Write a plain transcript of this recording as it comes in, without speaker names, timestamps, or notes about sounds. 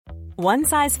One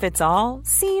size fits all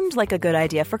seemed like a good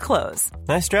idea for clothes.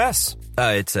 Nice dress.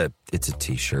 It's a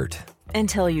T-shirt.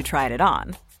 Until you tried it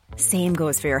on. Same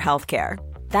goes for your healthcare.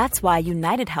 That's why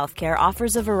United Healthcare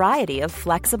offers a variety of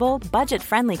flexible,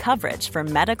 budget-friendly coverage for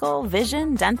medical,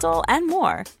 vision, dental, and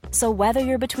more. So whether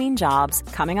you're between jobs,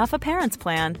 coming off a parent's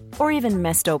plan, or even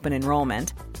missed open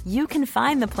enrollment, you can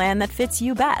find the plan that fits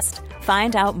you best.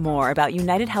 Find out more about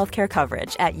United Healthcare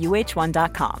coverage at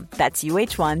uh1.com. That's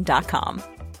uh1.com.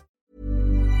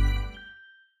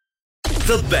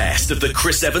 The best of the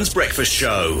Chris Evans Breakfast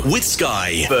Show with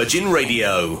Sky Virgin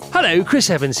Radio. Hello, Chris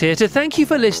Evans here to thank you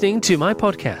for listening to my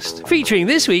podcast. Featuring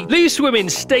this week, Loose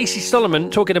Women's Stacey Solomon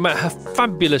talking about her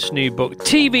fabulous new book,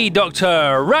 TV Doctor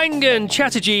Rangan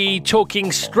Chatterjee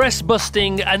talking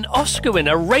stress-busting, and Oscar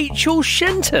winner Rachel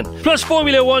Shenton. Plus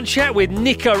Formula One chat with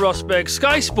Nico Rosberg,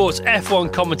 Sky Sports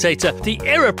F1 commentator, the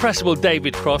irrepressible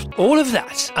David Croft. All of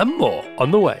that and more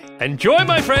on the way. Enjoy,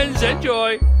 my friends,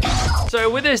 enjoy. So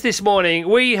with us this morning,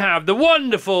 we have the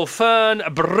wonderful Fern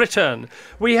Britton.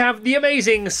 We have the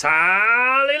amazing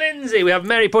Sally Lindsay. We have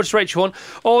Mary Portas, Rachel Horn,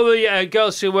 all the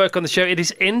girls who work on the show. It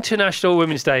is International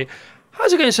Women's Day.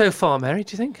 How's it going so far, Mary,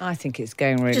 do you think? I think it's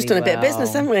going really well. Just done a bit of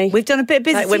business, haven't we? We've done a bit of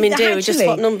business. Like women do, we just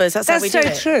swap numbers. That's how we do it.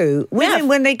 That's so true. Women,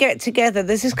 when they get together,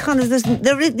 there's this kind of...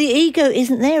 the ego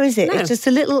isn't there, is it? No. It's just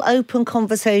a little open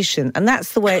conversation, and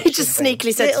that's the way it He just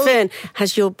sneakily said to Fern,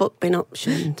 has your book been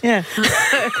optioned? Yeah.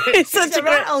 It's such a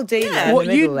great old deal. Yeah. What,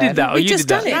 you did that, or We've you just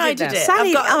did done that? it. I did it.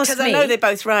 Sally asked Because I me. know they're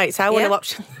both right, so I want to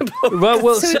option the book.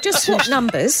 Well, So just swap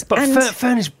numbers. But and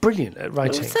Fern is brilliant at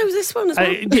writing. So is this one as well.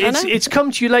 It's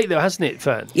come to you late, though, hasn't it,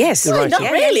 Fern? Yes. The Well, writing.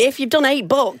 Not really, if you've done 8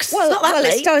 books. Well, it's not that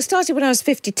late. it started when I was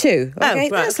 52. Oh, Okay,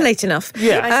 right, that's okay. late enough.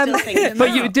 Yeah. I still think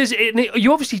But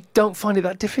you obviously don't find it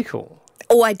that difficult.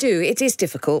 Oh, I do. It is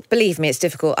difficult. Believe me, it's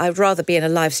difficult. I'd rather be in a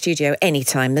live studio any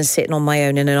time than sitting on my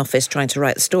own in an office trying to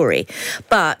write the story.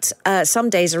 But some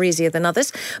days are easier than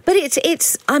others. But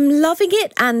I'm loving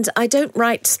it, and I don't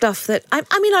write stuff that...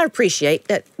 I mean, I appreciate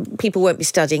that people won't be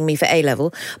studying me for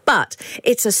A-level, but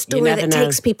it's a story that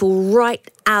takes people right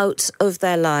out of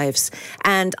their lives.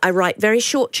 And I write very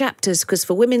short chapters, because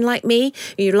for women like me,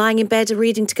 you're lying in bed and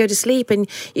reading to go to sleep, and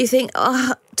you think,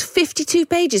 52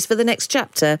 pages for the next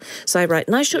chapter. So I write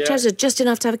nice short chapters, just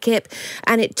enough to have a kip,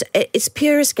 and it's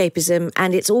pure escapism,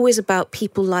 and it's always about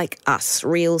people like us,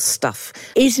 real stuff.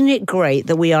 Isn't it great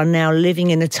that we are now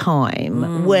living in a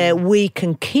time where we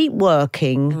can keep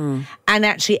working and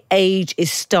actually age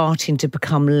is starting to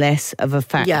become less of a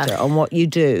factor on what you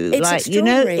do? It's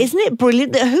extraordinary. Isn't it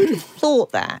brilliant? Who'd have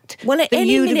thought that? Well, at That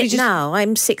any you'd have minute just- now,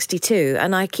 I'm 62,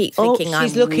 and I keep thinking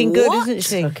she's looking good, isn't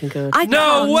she? Looking good. I No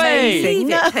can't way! believe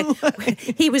it.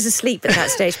 He was asleep at that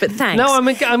stage, but thanks. No, I'm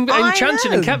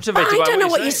enchanted and captivated I by don't know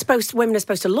what you're saying. women are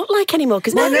supposed to look like anymore,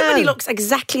 because now everybody looks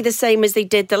exactly the same as they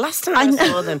did the last time I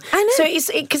saw them. I know. So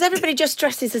it's because everybody just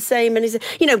dresses the same,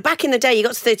 and back in the day, you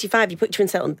got to 35, you put your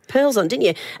insert on pearls on, didn't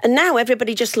you? And now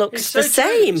everybody just looks the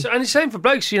same. So, and it's the same for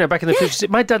blokes, back in the 50s.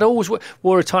 My dad always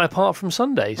wore a tie apart from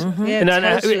Sundays. Yeah, And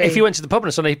totally. if he went to the pub on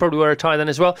a Sunday, he'd probably wear a tie then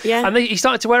as well. Yeah. And he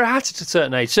started to wear a hat at a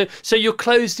certain age. So your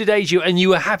clothes did age you, and you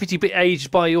were happy to be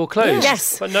aged by your clothes.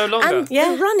 Yes. But no longer. And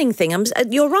the running thing,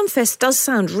 your run fest does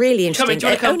sound really interesting. Do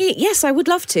you wanna come? Yes, I would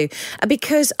love to,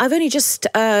 because I've only just,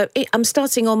 I'm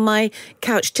starting on my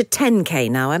couch to 10K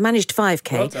now. I managed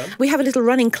 5K. Well done. We have a little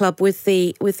running club with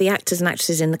the actors and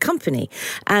actresses in the company,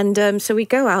 and so we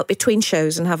go out between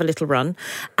shows and have a little run.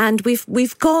 And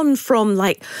we've gone from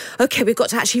we've got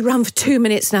to actually run for 2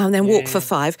 minutes now and then walk for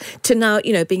 5 to now,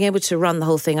 being able to run the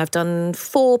whole thing. I've done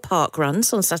 4 park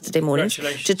runs on Saturday mornings,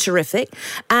 which are terrific.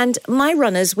 And my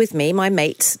runners with me, my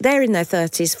mates, they're in their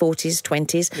 30s, 40s,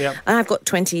 20s. Yep. And I've got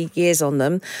 20 years on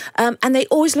them. And they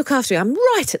always look after me. I'm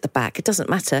right at the back. It doesn't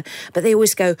matter. But they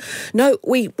always go, no,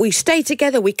 we stay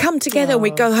together, we come together, and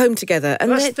we go home together.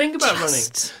 And That's the they're thing about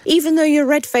just- even though you're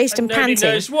red-faced and Nobody panting.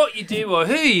 knows what you do or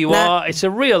who you are. It's a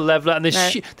real leveler, and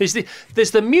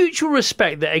there's the mutual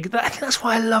respect that's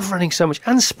why I love running so much,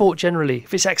 and sport generally.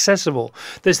 If it's accessible,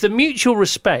 there's the mutual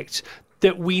respect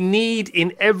that we need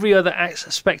in every other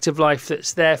aspect of life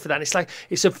that's there for that.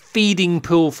 It's a feeding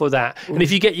pool for that. And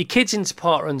if you get your kids into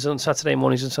park runs on Saturday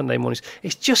mornings and Sunday mornings,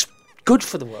 it's just good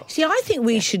for the world. See, I think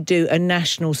we should do a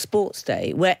national sports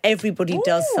day where everybody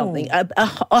does something.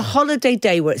 A holiday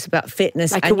day where it's about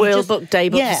fitness. Like and a World Book Day,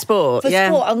 but for sport. For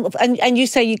sport. And you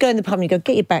say you go in the pub and you go,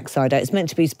 get your backside out. It's meant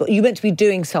to be sport. You're meant to be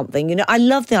doing something. I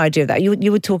love the idea of that.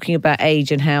 You were talking about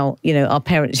age and how, our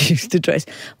parents used to dress.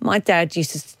 My dad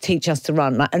used to teach us to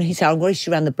run. And he said, I'll race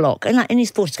you around the block. And in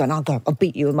his 40s going, I'll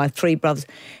beat you with my 3 brothers.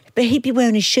 but he'd be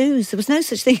wearing his shoes. There was no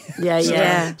such thing.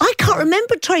 Yeah. I can't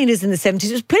remember trainers in the 70s.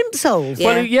 It was plimsolls.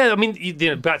 Well, I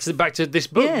mean, back to this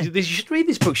book. Yeah. You should read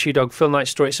this book, Shoe Dog, Phil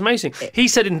Knight's story. It's amazing. He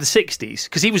said in the 60s,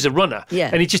 because he was a runner,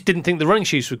 and he just didn't think the running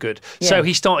shoes were good. Yeah. So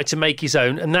he started to make his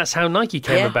own, and that's how Nike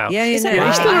came about. Yeah, He's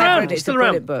still around. He's still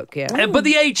around. Book, but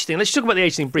the age thing, let's talk about the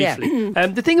age thing briefly. Yeah.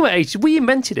 The thing about age, we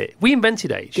invented it. We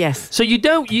invented age. Yes. So you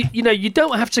don't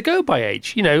have to go by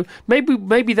age. You know,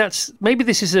 maybe this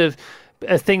is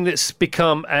a thing that's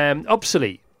become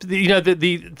obsolete.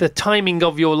 The timing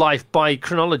of your life by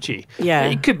chronology. Yeah.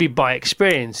 It could be by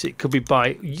experience. It could be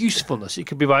by usefulness. It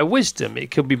could be by wisdom. It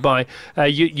could be by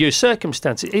your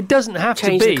circumstances. It doesn't have to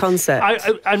be. Change the concept.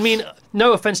 I mean,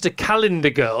 no offence to calendar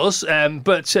girls,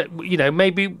 but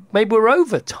maybe we're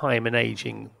over time and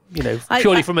aging.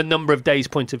 Purely from a number of days'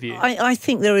 point of view. I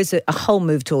think there is a whole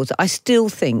move towards it. I still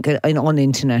think, on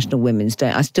International Women's Day,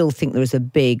 I still think there is a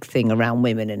big thing around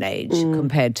women and age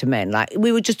compared to men. Like,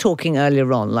 we were just talking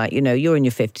earlier on, like, you're in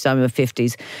your 50s, I'm in my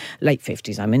 50s, late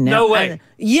 50s I'm in now. No way.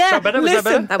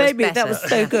 Listen, baby, that was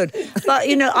so good. But,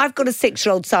 I've got a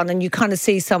 6-year-old son, and you kind of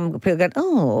see some people going,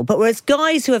 oh, but whereas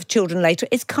guys who have children later,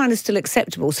 it's kind of still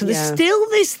acceptable. So there's still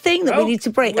this thing that we need to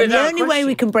break. And the only way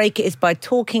we can break it is by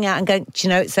talking out and going,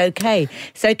 it's okay.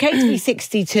 It's okay to be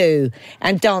 62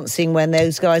 and dancing when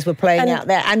those guys were playing out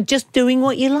there and just doing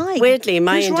what you like. Weirdly, in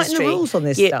my Who's industry, writing the rules on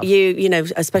this stuff?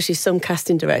 Especially some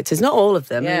casting directors, not all of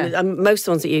them. Yeah. And most of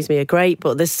the ones that use me are great,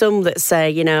 but there's some that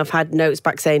say, I've had notes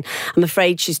back saying, I'm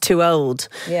afraid she's too old,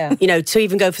 to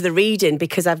even go for the reading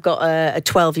because I've got a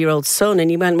 12-year-old son.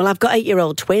 And you went, well, I've got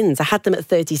 8-year-old twins. I had them at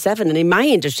 37. And in my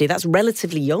industry, that's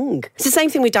relatively young. It's the same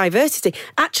thing with diversity.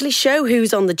 Actually show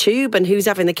who's on the tube and who's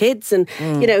having the kids and,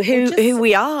 who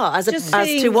we are as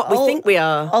to what we think we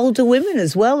are. Older women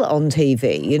as well on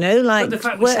TV, like... But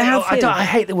the fact I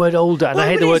hate the word older and I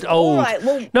hate the word old. Right,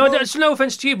 it's no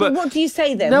offence to you, but... What do you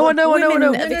say then? No, I know. I'm not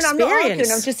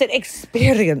arguing, I've just said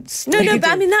experience. No, but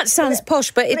I mean, that sounds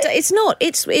posh, but it's not.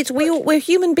 We're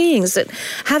human beings that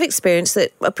have experience,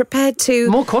 that are prepared to...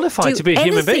 More qualified to be a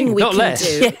human being, not less.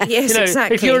 Yes,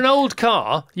 exactly. If you're an old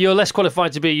car, you're less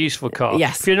qualified to be a useful car.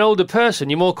 Yes. If you're an older person,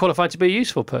 you're more qualified to be a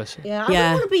useful person. Yeah, I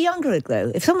don't want to be younger,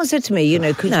 though. If someone said to me,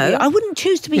 I wouldn't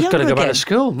choose to be younger again. You've got to go back to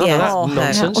school. None of that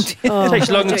nonsense. It takes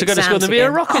longer to go to school than be a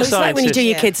rocket scientist. It's like when you do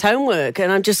your kids' homework,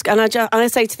 and I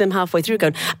say to them halfway through,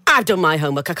 going, I've done my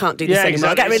homework, I can't do this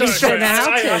anymore. Exactly. I get really stressed out.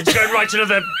 I have to go and write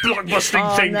another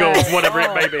blockbusting thing or whatever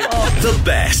it may be. The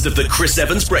best of the Chris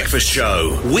Evans Breakfast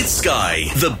Show with Sky.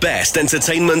 The best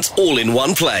entertainment all in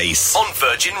one place on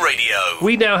Virgin Radio.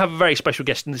 We now have a very special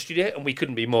guest in the studio, and we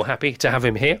couldn't be more happy to have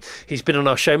him here. He's been on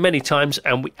our show many times,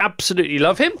 and we absolutely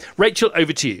love him. Rachel,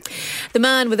 over to you. The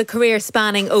man with a career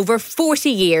spanning over 40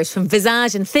 years, from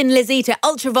Visage and Thin Lizzy to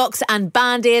Ultravox and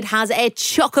Band-Aid, has a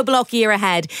chock-a-block year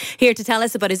ahead. Here to tell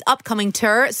us about his upcoming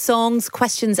tour, songs,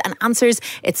 questions and answers,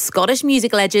 it's Scottish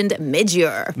music legend Midge.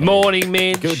 Morning,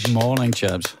 Midge. Good morning,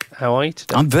 chaps. How are you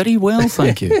today? I'm very well,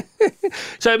 thank you.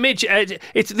 So, Midge,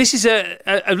 this is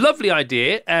a lovely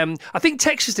idea. I think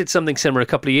Texas did something similar a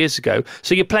couple of years ago.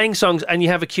 So you're playing songs and you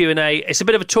have a Q&A. It's a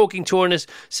bit of a talking tour and a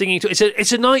singing tour.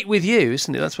 It's a night with you,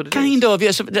 isn't it? That's what it is. Kind of,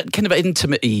 yes. Yeah, kind of an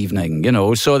intimate evening,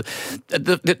 So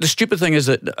the stupid thing is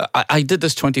that I did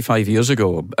this 25 years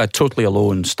ago, totally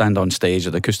alone, stand on stage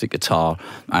with acoustic guitar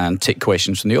and take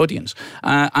questions from the audience.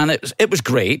 And it was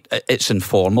great. It's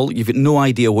informal. You've got no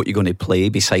idea what you're going to play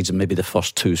besides maybe the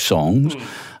first two songs.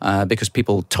 Because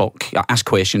people ask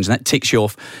questions, and that takes you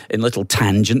off in little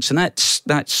tangents, and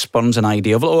that spawns an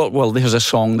idea of, there's a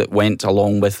song that went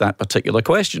along with that particular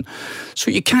question.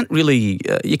 So you can't really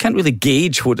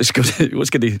gauge what's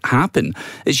going to happen.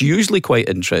 It's usually quite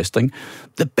interesting.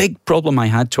 The big problem I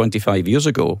had 25 years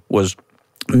ago was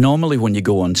normally when you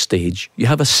go on stage, you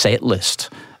have a set list.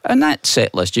 And that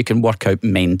set list, you can work out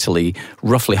mentally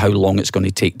roughly how long it's going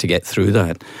to take to get through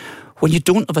that. When you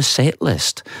don't have a set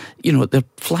list, they're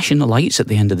flashing the lights at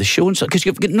the end of the show, because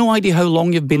you've got no idea how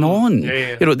long you've been on.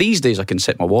 Yeah. These days I can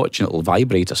set my watch and it'll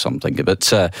vibrate or something.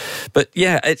 But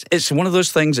yeah, it's one of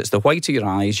those things. It's the white of your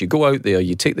eyes. You go out there,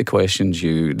 you take the questions,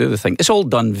 you do the thing. It's all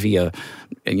done via,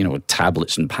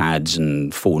 tablets and pads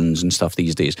and phones and stuff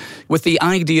these days, with the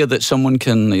idea that someone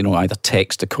can, either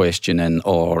text a question in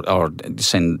or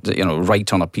send,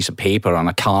 write on a piece of paper on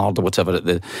a card or whatever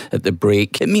at the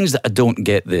break. It means that I don't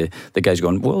get the the guy's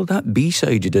going, well, that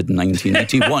B-side you did in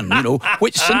 1981,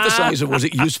 which synthesizer was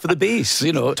it used for the bass,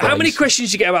 twice. How many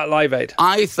questions do you get about Live Aid?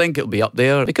 I think it'll be up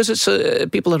there because it's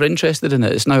people are interested in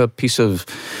it. It's now a piece of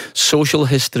social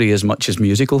history as much as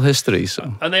musical history.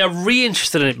 So. And they are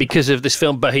re-interested in it because of this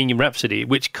film Bohemian Rhapsody,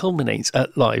 which culminates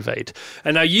at Live Aid.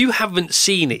 And now you haven't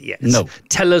seen it yet. No.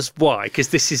 Tell us why, because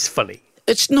this is funny.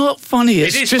 It's not funny.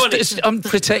 It is funny. I'm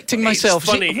protecting myself.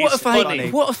 It's funny.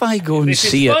 What if I go and This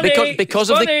see is it funny. because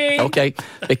It's of funny.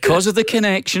 because of the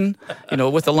connection,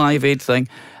 with the Live Aid thing?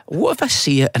 What if I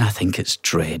see it and I think it's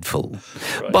dreadful?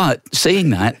 Right. But saying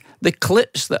that, the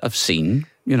clips that I've seen,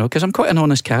 because I'm quite an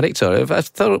honest character. If I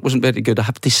thought it wasn't very good, I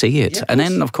have to say it, and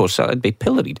then of course I'd be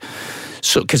pilloried.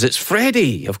 So because it's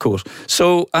Freddie, of course.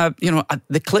 So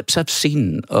the clips I've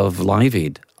seen of Live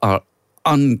Aid are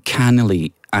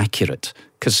uncannily accurate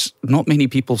because not many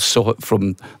people saw it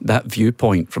from that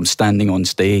viewpoint, from standing on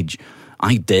stage.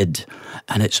 I did,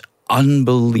 and it's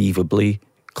unbelievably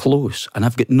close, and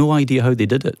I've got no idea how they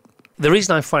did it. The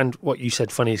reason I find what you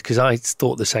said funny is because I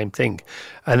thought the same thing,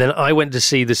 and then I went to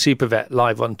see the Supervet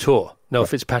live on tour. Noel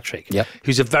Fitzpatrick,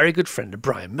 who's a very good friend of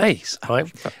Brian May's,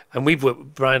 right?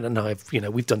 And Brian and I,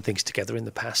 we've done things together in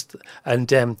the past,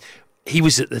 and he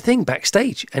was at the thing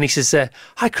backstage, and he says,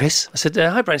 "Hi, Chris." I said,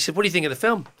 "Hi, Brian." He said, "What do you think of the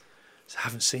film?" I said, "I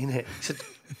haven't seen it." He said,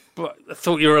 "But I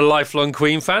thought you were a lifelong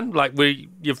Queen fan. Like, we're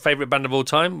your favourite band of all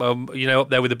time. Up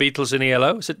there with the Beatles and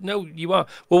ELO." I said, "No, you are."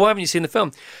 "Well, why haven't you seen the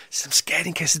film?" I said, "I'm scared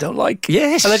in case I don't like it."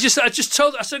 Yes. And I said,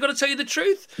 I've got to tell you the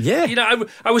truth. Yeah.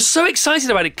 I was so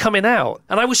excited about it coming out,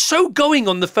 and I was so going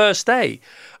on the first day,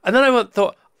 and then I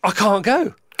thought, I can't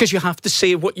go. Because you have to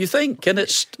say what you think, and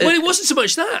it wasn't so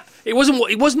much that. It wasn't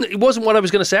what I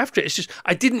was going to say after it. It's just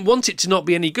I didn't want it to not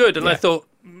be any good, and I thought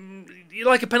you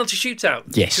like a penalty shootout.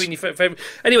 Yes. Between your favourite.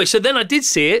 Anyway, so then I did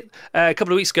see it a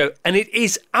couple of weeks ago, and it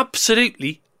is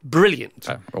absolutely brilliant.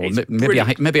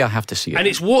 Maybe I have to see it, and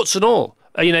it's warts and all.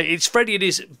 It's Freddie at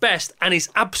his best and his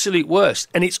absolute worst,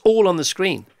 and it's all on the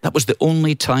screen. That was the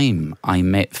only time I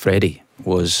met Freddie.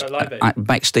 Was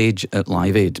backstage at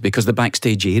Live Aid, because the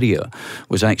backstage area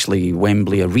was actually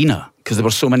Wembley Arena, because there were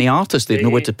so many artists, they'd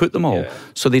know where to put them all. Yeah.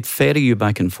 So they'd ferry you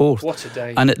back and forth. What a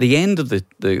day. And at the end of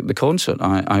the concert,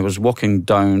 I was walking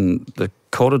down the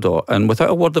corridor, and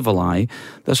without a word of a lie,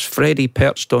 there's Freddie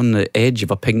perched on the edge of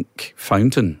a pink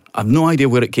fountain. I've no idea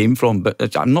where it came from,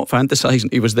 but I'm not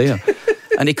fantasising, he was there.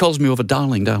 And he calls me over,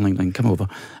 darling, come over.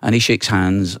 And he shakes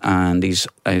hands, and he's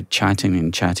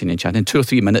chatting. 2 or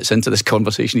 3 minutes into this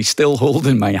conversation, he's still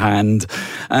holding my hand.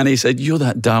 And he said, "You're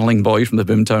that darling boy from the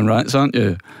Boomtown Rats, aren't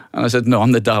you?" And I said, "No,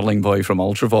 I'm the darling boy from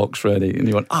Ultravox, Freddie." And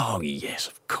he went, "Oh, yes,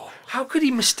 of course." How could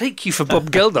he mistake you for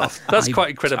Bob Geldof? That's quite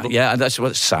incredible. Yeah, that's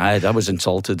what's sad. I was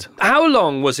insulted. How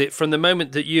long was it from the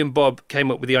moment that you and Bob came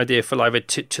up with the idea for Live Aid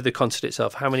to the concert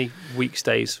itself? How many weeks,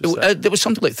 days was that? There was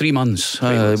something like 3 months.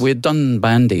 We had done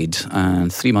Band Aid,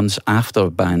 and 3 months after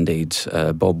Band Aid,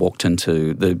 Bob walked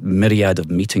into the myriad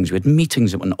of meetings. We had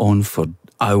meetings that went on for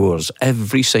hours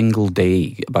every single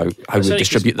day about how we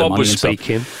distribute the money and stuff. Bob was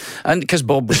speaking. And because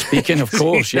Bob was speaking, of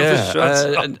course,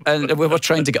 yeah. And we were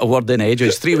trying to get a word in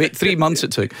edgeways. 3 months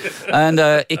it took. And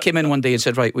he came in one day and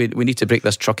said, "Right, we need to break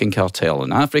this trucking cartel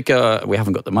in Africa. We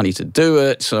haven't got the money to do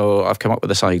it, so I've come up with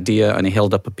this idea." And he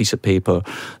held up a piece of paper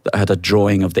that had a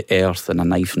drawing of the earth and a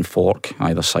knife and fork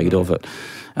either side of it.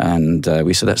 And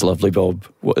we said, "That's lovely, Bob.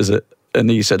 What is it?" And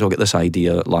he said, "I'll get this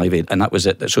idea at Live Aid." And that was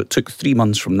it. So it took 3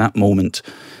 months from that moment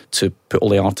to put all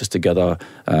the artists together,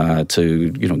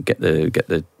 to get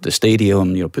the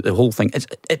stadium, put the whole thing.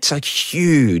 It's a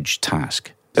huge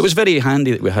task. It was very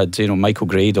handy that we had Michael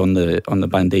Grade on the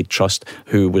Band Aid Trust,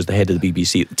 who was the head of the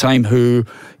BBC at the time, who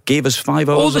gave us 5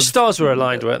 hours. All the stars were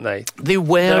aligned, weren't they? They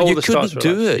were. You couldn't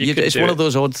do it. It's one of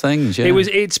those odd things. Yeah.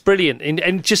 It's brilliant,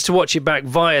 and just to watch it back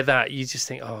via that, you just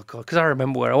think, oh God, because I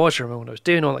remember where I was, I remember when I was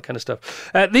doing all that kind of stuff.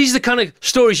 These are the kind of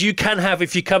stories you can have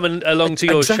if you come along to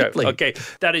your show. Okay,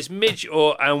 that is Midge,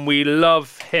 and we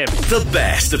love him. The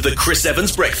best of the Chris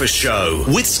Evans Breakfast Show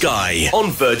with Sky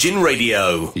on Virgin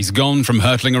Radio. He's gone from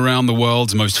hurtling around the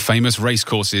world's most famous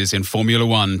racecourses in Formula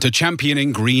One to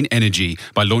championing green energy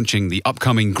by launching the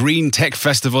upcoming Green Tech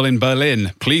Festival in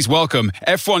Berlin. Please welcome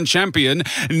F1 champion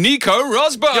Nico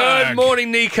Rosberg. Good morning,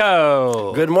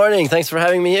 Nico. Good morning. Thanks for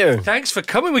having me here. Thanks for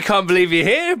coming. We can't believe you're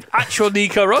here. Actual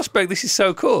Nico Rosberg. This is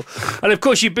so cool. And of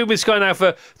course, you've been with Sky now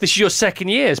this is your second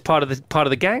year as part of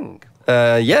the gang.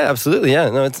 Yeah, absolutely. Yeah,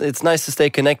 no, it's nice to stay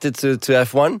connected to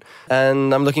F1,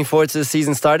 and I'm looking forward to the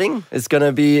season starting. It's going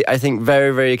to be, I think,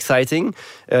 very, very exciting.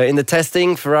 In the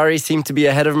testing, Ferrari seemed to be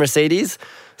ahead of Mercedes.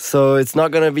 So it's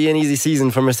not going to be an easy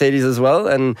season for Mercedes as well.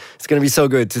 And it's going to be so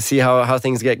good to see how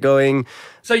things get going.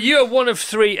 So you are one of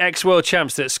 3 ex-world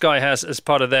champs that Sky has as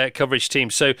part of their coverage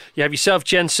team. So you have yourself,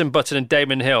 Jenson Button and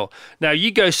Damon Hill. Now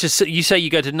you say you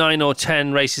go to 9 or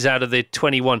 10 races out of the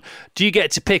 21. Do you get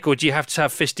to pick, or do you have to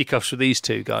have fisticuffs with these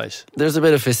 2 guys? There's a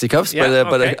bit of fisticuffs,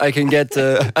 but I can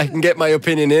get my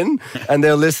opinion in, and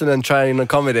they'll listen and try and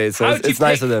accommodate. So it's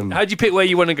nice of them. How do you pick where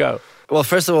you want to go? Well,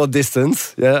 first of all,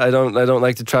 distance. Yeah, I don't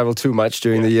like to travel too much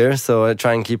during the year, so I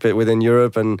try and keep it within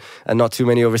Europe and not too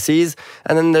many overseas.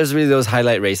 And then there's really those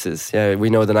highlight races. Yeah, we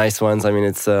know the nice ones. I mean,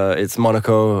 it's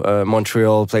Monaco,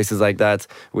 Montreal, places like that,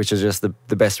 which are just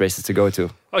the best races to go to.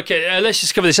 Okay, let's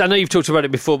just cover this. I know you've talked about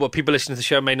it before, but people listening to the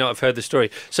show may not have heard the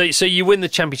story. So you win the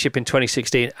championship in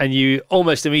 2016, and you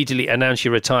almost immediately announce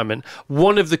your retirement.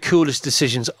 One of the coolest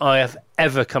decisions I have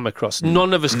ever come across.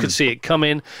 None of us could see it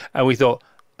coming, and we thought,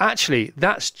 actually,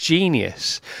 that's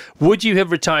genius. Would you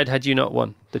have retired had you not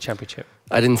won the championship?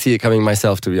 I didn't see it coming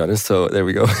myself, to be honest, so there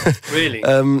we go. Really?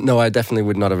 No, I definitely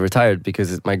would not have retired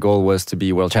because my goal was to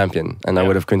be world champion, and I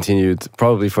would have continued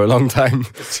probably for a long time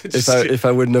if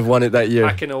I wouldn't have won it that year.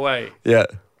 Hacking away. Yeah.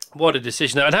 What a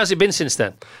decision. And how's it been since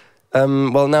then?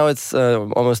 Well, now it's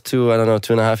almost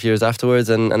 2.5 years afterwards,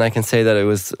 and I can say that it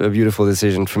was a beautiful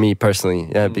decision for me personally.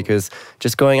 Yeah, because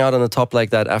just going out on the top like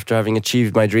that after having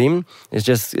achieved my dream is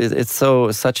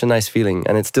it's such a nice feeling,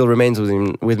 and it still remains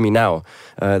with me now.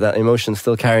 That emotion's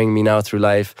still carrying me now through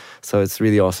life, so it's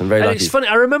really awesome. Very lucky. It's funny.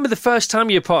 I remember the first time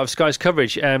you were part of Sky's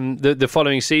coverage, the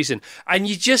following season, and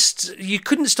you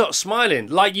couldn't stop smiling,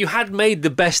 like you had made the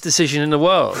best decision in the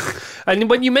world. And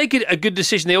when you make it a good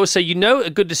decision, they always say, a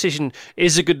good decision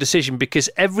is a good decision because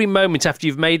every moment after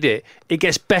you've made it, it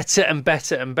gets better and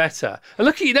better and better. And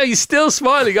look at you now, you're still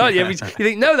smiling, aren't you? You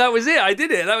think, no, that was it. I did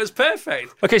it. That was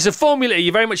perfect. Okay, so Formula E,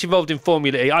 you're very much involved in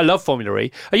Formula E. I love Formula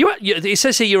E. It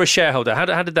says here you're a shareholder.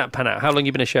 How did that pan out? How long have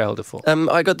you been a shareholder for?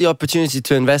 I got the opportunity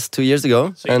to invest 2 years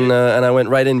ago, and I went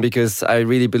right in because I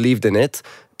really believed in it.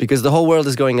 Because the whole world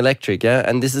is going electric, yeah,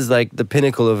 and this is like the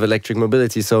pinnacle of electric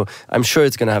mobility. So I'm sure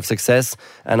it's going to have success,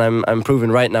 and I'm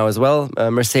proven right now as well.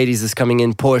 Mercedes is coming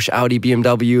in, Porsche, Audi,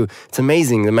 BMW. It's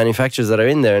amazing the manufacturers that are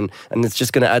in there, and it's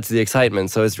just going to add to the excitement.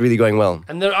 So it's really going well.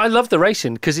 And I love the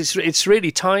racing because it's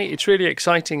really tight. It's really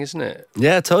exciting, isn't it?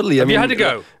 Yeah, totally. Have you had to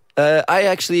go? I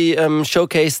actually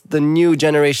showcased the new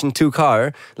Generation 2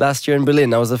 car last year in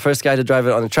Berlin. I was the first guy to drive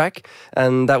it on the track,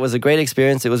 and that was a great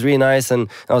experience. It was really nice, and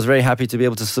I was very happy to be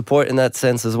able to support in that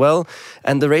sense as well.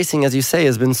 And the racing, as you say,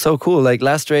 has been so cool. Like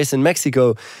last race in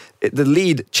Mexico, the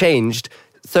lead changed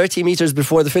 30 meters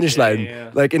before the finish line,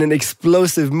 like in an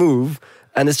explosive move.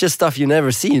 And it's just stuff you never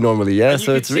see normally, yeah?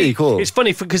 So it's really cool. It's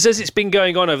funny, because as it's been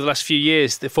going on over the last few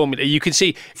years, the Formula, you can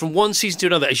see from one season to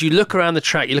another, as you look around the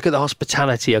track, you look at the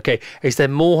hospitality, okay, is there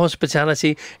more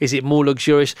hospitality? Is it more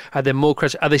luxurious? Are there more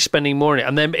crowds? Are they spending more on it?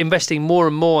 And they're investing more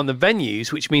and more on the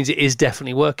venues, which means it is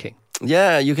definitely working.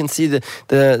 Yeah, you can see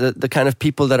the kind of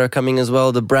people that are coming as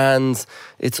well, the brands.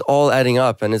 It's all adding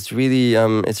up, and it's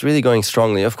really going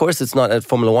strongly. Of course, it's not at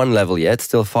Formula 1 level yet; it's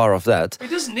still far off that.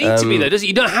 It doesn't need to be though, does it?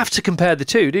 You don't have to compare the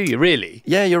two, do you? Really?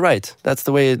 Yeah, you're right. That's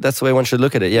the way one should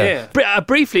look at it. Yeah.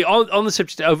 Briefly on the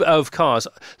subject of cars,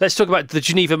 let's talk about the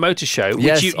Geneva Motor Show,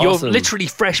 which you're literally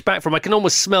fresh back from. I can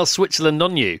almost smell Switzerland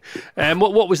on you.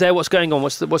 What was there? What's going on?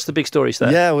 What's the big stories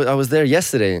there? Yeah, I was there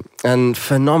yesterday, and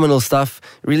phenomenal stuff.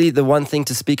 Really, the one thing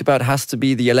to speak about has to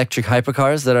be the electric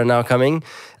hypercars that are now coming.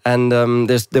 And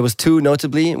there was 2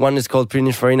 notably. One is called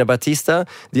Pininfarina Battista.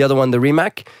 The other one, the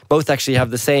Rimac. Both actually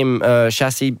have the same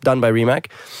chassis done by Rimac.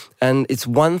 And it's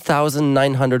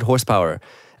 1,900 horsepower.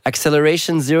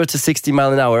 Acceleration 0 to 60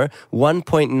 mile an hour,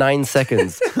 1.9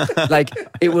 seconds. Like,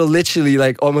 it will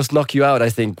literally almost knock you out,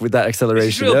 I think, with that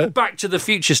acceleration. It's real Back to the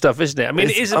Future stuff, isn't it? I mean,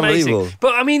 it is amazing.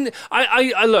 But I mean,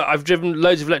 I look, I've driven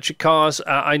loads of electric cars.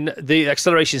 The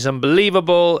acceleration is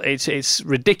unbelievable. It's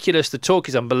ridiculous. The torque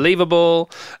is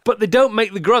unbelievable. But they don't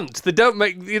make the grunt.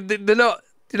 They're not.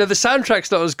 The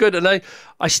soundtrack's not as good. And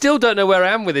I still don't know where I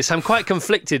am with this. I'm quite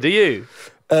conflicted. Are you?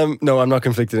 No, I'm not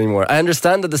conflicted anymore. I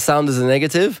understand that the sound is a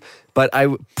negative, but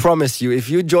I promise you, if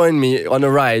you join me on a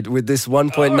ride with this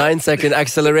 1.9 second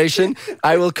acceleration,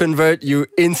 I will convert you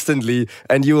instantly,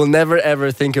 and you will never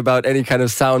ever think about any kind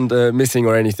of sound missing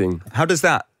or anything. How does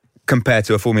that compare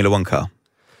to a Formula 1 car?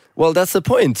 Well, that's the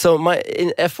point. So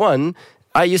in F1,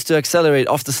 I used to accelerate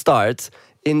off the start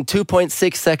in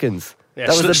 2.6 seconds. Yeah,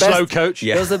 That was the best, slow coach.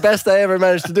 That was the best I ever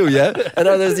managed to do, yeah? And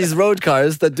now there's these road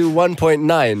cars that do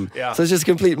 1.9. Yeah. So it's just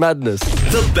complete madness.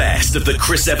 The best of the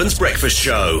Chris Evans Breakfast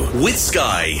Show with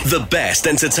Sky. The best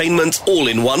entertainment all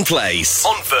in one place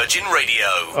on Virgin Radio.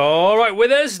 All right,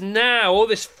 with us now, all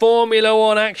this Formula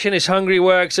One action is Hungry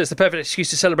Works. It's the perfect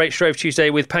excuse to celebrate Shrove Tuesday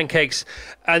with pancakes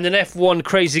and an F1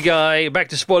 crazy guy. Back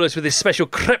to spoilers with his special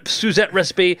crepe Suzette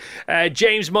recipe.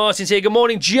 James Martin's here. Good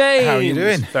morning, James. How are you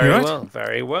doing? Very You right? well,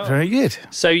 very well. Very good.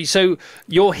 So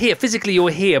you're here, physically you're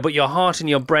here, but your heart and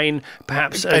your brain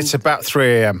perhaps... It's about 3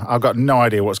 a.m. I've got no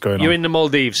idea what's going on. You're in the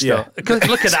Maldives still. Yeah.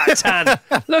 Look at that tan.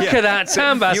 Look at that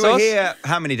tan, Bassos. You were here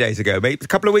how many days ago, mate? A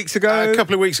couple of weeks ago? A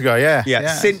couple of weeks ago, yeah.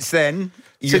 Yeah. Since then...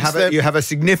 You have a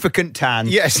significant tan.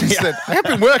 Yes, then. I have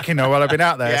been working though while I've been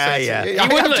out there. Yeah.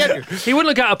 He wouldn't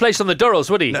look out of place on the Durrells,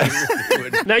 would he? No,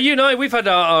 now, you and I, we've had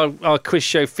our quiz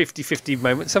show 50-50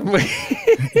 moments, haven't we?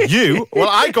 You? Well,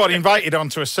 I got invited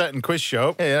onto a certain quiz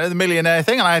show, the millionaire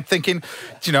thing, and I'm thinking,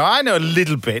 I know a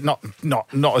little bit, not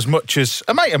as much as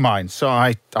a mate of mine. So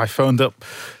I phoned up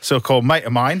so-called mate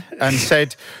of mine and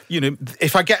said,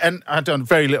 if I get I don't know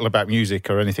very little about music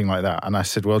or anything like that. And I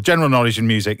said, well, general knowledge in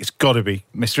music, it's got to be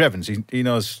Mr. Evans. He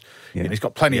knows, he's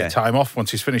got plenty of time off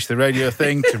once he's finished the radio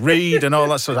thing to read and all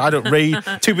that sort of. I don't read,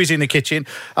 too busy in the kitchen.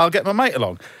 I'll get my mate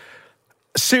along.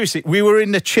 Seriously, we were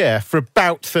in the chair for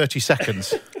about 30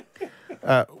 seconds.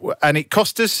 And it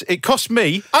cost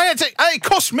me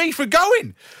for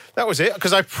going. That was it,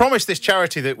 because I promised this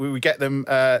charity that we would get them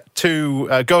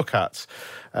 2 go-karts.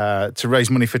 To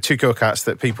raise money for 2 go-karts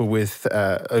that people with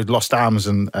who'd lost arms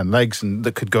and legs and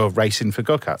that could go racing for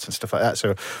go-karts and stuff like that.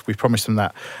 So we promised them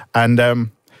that.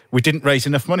 And we didn't raise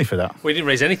enough money for that. We didn't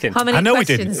raise anything. How many I know we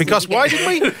questions didn't. Because why didn't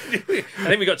we? I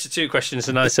think we got to 2 questions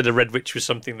and I said a red witch was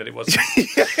something that it wasn't.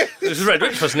 It was a red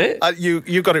witch, wasn't it?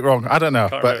 You got it wrong. I don't know.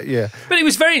 But yeah. But it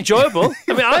was very enjoyable.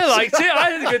 I mean, I liked it. I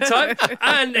had a good time.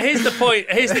 And here's the point.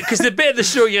 Because the bit of the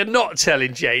story you're not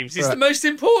telling, James, is the most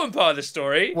important part of the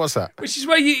story. What's that? Which is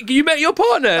where you met your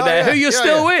partner there, who you're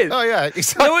still with. Oh, yeah,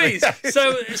 exactly. Louise.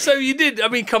 So you did. I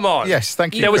mean, come on. Yes,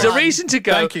 thank you. There was a reason to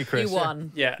go. Thank you, Chris. You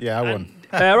won. Yeah, I won.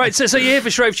 Right, so you're here for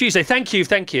Shrove Tuesday. Thank you.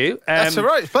 That's all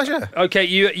right, it's a pleasure. Okay,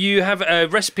 you have a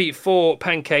recipe for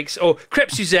pancakes, or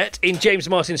crepe Suzette in James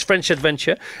Martin's French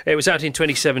Adventure. It was out in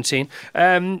 2017.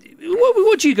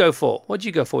 What do you go for? What do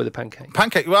you go for with a pancake?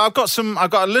 Pancake, well, I've got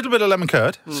a little bit of lemon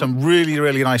curd, some really,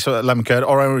 really nice lemon curd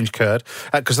or orange curd,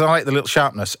 because I like the little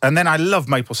sharpness. And then I love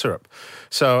maple syrup.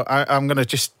 So I'm going to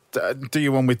just do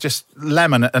you one with just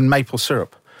lemon and maple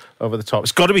syrup over the top.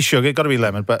 It's got to be sugar, got to be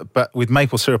lemon, but with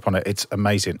maple syrup on it, it's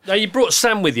amazing. Now, you brought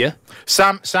Sam with you.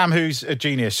 Sam, who's a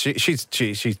genius.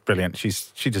 She's brilliant.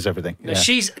 She does everything. Yeah.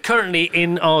 She's currently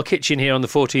in our kitchen here on the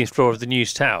 14th floor of the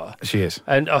News Tower. She is,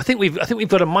 and I think we've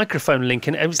got a microphone link,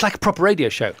 and it's like a proper radio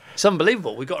show. It's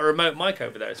unbelievable. We've got a remote mic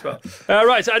over there as well.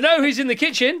 Right, so I know who's in the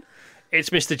kitchen.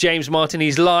 It's Mr. James Martin.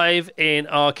 He's live in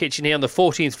our kitchen here on the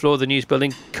 14th floor of the News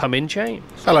Building. Come in, James.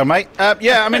 Hello, mate.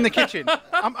 Yeah, I'm in the kitchen.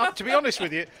 I'm, to be honest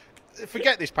with you,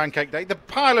 forget this pancake day. The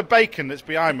pile of bacon that's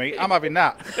behind me, I'm having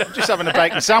that. I'm just having a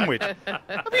bacon sandwich.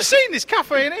 Have you seen this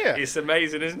cafe in here? It's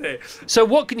amazing, isn't it? So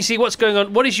what can you see? What's going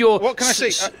on? What is your... What can I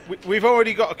see? We've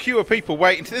already got a queue of people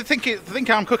waiting. They think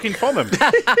I'm cooking for them.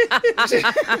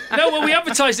 No, well, we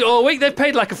advertised it all week. They've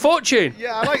paid like a fortune.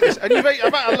 Yeah, I like this. And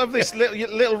I love this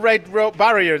little red rope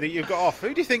barrier that you've got off.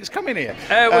 Who do you think's coming here?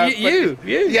 You.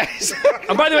 Yes.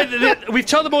 And by the way, we've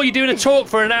told them all you're doing a talk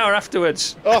for an hour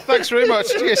afterwards. Oh, thanks very much.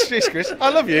 Cheers, Chris. I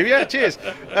love you. Yeah, cheers.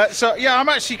 I'm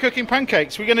actually cooking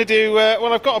pancakes. We're going to do,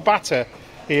 I've got a batter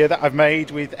here that I've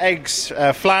made with eggs,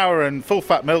 flour and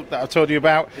full-fat milk that I've told you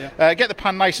about. Yeah. Get the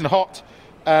pan nice and hot.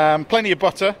 Plenty of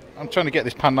butter. I'm trying to get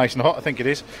this pan nice and hot, I think it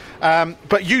is.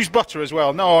 But use butter as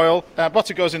well, no oil.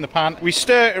 Butter goes in the pan. We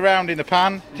stir it around in the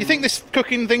pan. Do you think this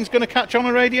cooking thing's going to catch on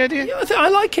radio, do you? Yeah, I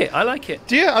like it.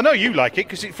 Do you? I know you like it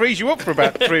because it frees you up for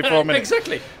about 3 or 4 minutes.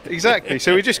 Exactly.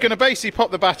 So we're just going to basically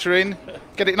pop the batter in,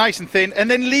 get it nice and thin, and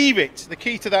then leave it. The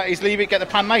key to that is leave it, get the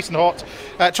pan nice and hot.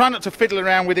 Try not to fiddle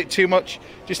around with it too much.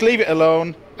 Just leave it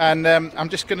alone. And I'm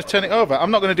just going to turn it over.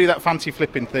 I'm not going to do that fancy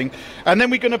flipping thing. And then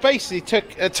we're going to basically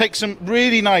take some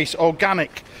really nice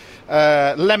organic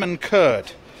lemon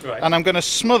curd. Right. And I'm going to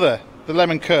smother the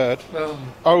lemon curd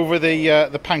over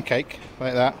the pancake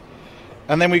like that.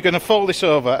 And then we're going to fold this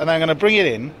over, and I'm going to bring it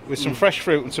in with some fresh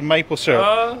fruit and some maple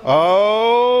syrup.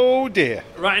 Oh dear!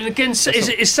 Right, and again,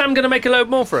 is Sam going to make a load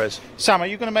more for us? Sam, are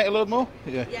you going to make a load more?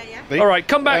 Yeah. All right,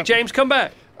 come back, James. Come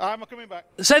back. I'm coming back.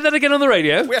 Say that again on the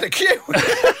radio. We had a queue.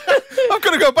 I've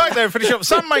got to go back there and finish up.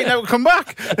 Sam might never come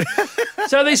back.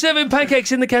 So are they serving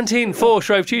pancakes in the canteen for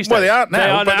Shrove Tuesday? Well, they aren't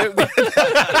now.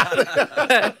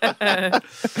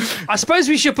 I suppose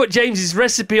we should put James's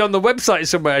recipe on the website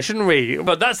somewhere, shouldn't we?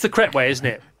 But that's the correct way, isn't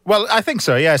it? Well, I think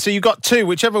so, yeah. So you've got two,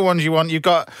 whichever ones you want. You've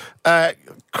got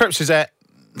crêpe Suzette.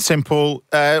 Simple.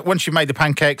 Once you've made the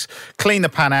pancakes, clean the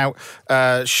pan out.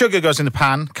 Sugar goes in the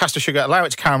pan, caster sugar, allow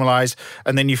it to caramelise,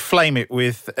 and then you flame it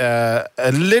with a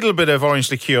little bit of orange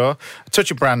liqueur, a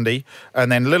touch of brandy, and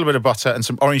then a little bit of butter and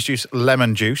some orange juice,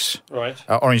 lemon juice. Right.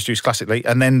 Orange juice classically,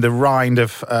 and then the rind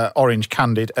of orange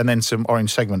candied, and then some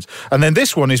orange segments. And then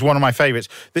this one is one of my favourites.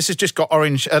 This has just got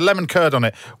lemon curd on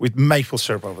it with maple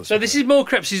syrup over it. So this is more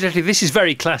crêpe Suzette. This is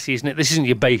very classy, isn't it? This isn't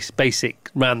your basic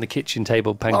round the kitchen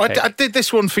table pancake. Well, I did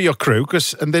this one for your crew,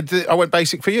 and I went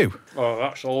basic for you. Oh,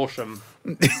 that's awesome.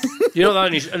 You know,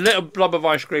 that needs a little blob of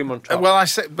ice cream on top. Well, I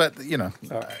said, but, you know.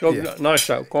 Yeah. Nice,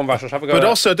 though. Go on, Vass, let's have a go. But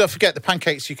also, don't forget the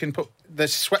pancakes you can put, they're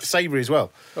sweat savoury as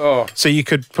well. Oh. So you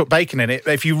could put bacon in it.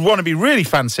 If you want to be really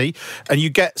fancy, and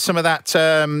you get some of that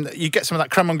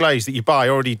creme anglaise that you buy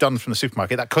already done from the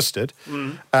supermarket, that custard,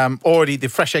 already the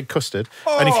fresh egg custard.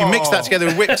 Oh. And if you mix that together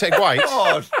with whipped egg whites.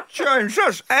 Oh, James,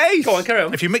 that's ace. Go on, carry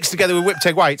on. If you mix together with whipped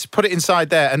egg whites, put it inside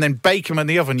there, and then bake them in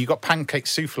the oven, you've got pancake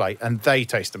souffle, and they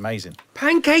taste amazing.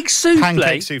 Pancake souffle?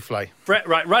 Pancake souffle.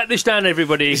 Right, write this down,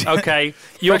 everybody. Okay,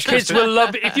 your kids will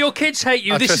love it. If your kids hate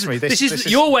you, this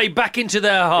is your way back into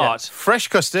their heart. Yeah. Fresh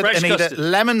custard and either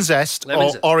lemon zest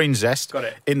or orange zest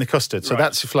in the custard. So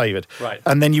that's flavoured. Right.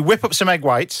 And then you whip up some egg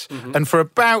whites, and for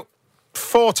about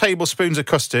 4 tablespoons of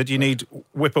custard, you need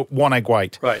whip up 1 egg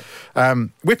white. Right.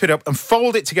 Whip it up and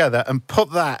fold it together and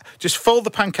just fold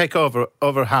the pancake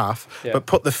over half, but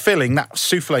put the filling, that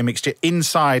souffle mixture,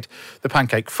 inside the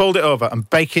pancake, fold it over and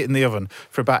bake it in the oven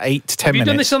for about 8 to 10 minutes. Have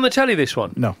you done this on the telly, this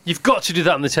one? No. You've got to do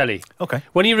that on the telly. Okay.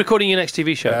 When are you recording your next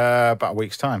TV show? About a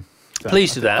week's time. So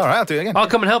Please do that. All right, I'll do it again. I'll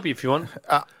come and help you if you want.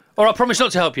 Or I'll promise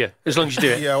not to help you, as long as you do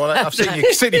it. Yeah, well, I've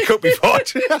seen you cook before.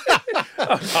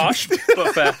 Harsh,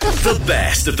 but fair. The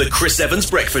best of the Chris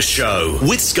Evans Breakfast Show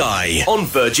with Sky on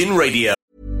Virgin Radio.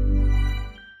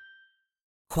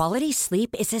 Quality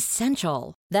sleep is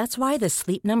essential. That's why the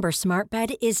Sleep Number Smart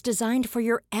Bed is designed for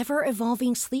your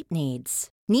ever-evolving sleep needs.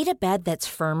 Need a bed that's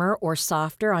firmer or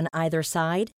softer on either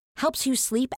side? Helps you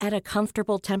sleep at a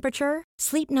comfortable temperature?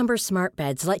 Sleep Number Smart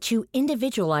Beds let you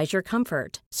individualize your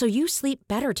comfort, so you sleep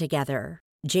better together.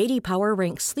 J.D. Power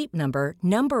ranks Sleep Number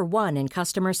number 1 in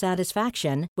customer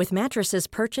satisfaction with mattresses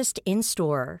purchased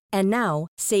in-store. And now,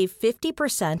 save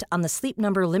 50% on the Sleep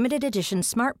Number Limited Edition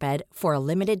Smart Bed for a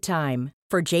limited time.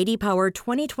 For J.D. Power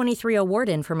 2023 award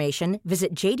information,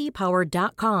 visit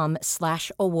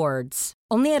jdpower.com/awards.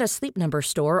 Only at a Sleep Number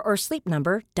store or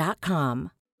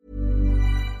sleepnumber.com.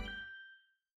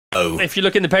 If you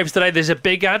look in the papers today, there's a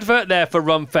big advert there for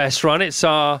Runfest Run. It's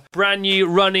our brand new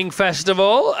running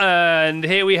festival. And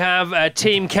here we have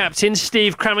team captain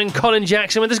Steve Crammond, Colin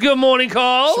Jackson with us. Good morning,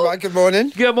 Col. Right, good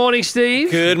morning. Good morning,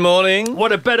 Steve. Good morning.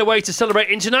 What a better way to celebrate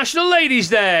International Ladies'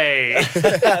 Day.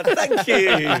 Thank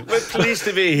you. We're pleased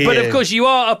to be here. But of course, you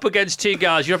are up against two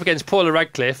guys. You're up against Paula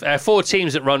Radcliffe, 4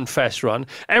 teams that Runfest Run.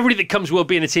 Everybody that comes will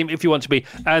be in a team if you want to be.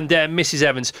 And Mrs.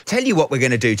 Evans. Tell you what we're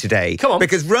going to do today. Come on.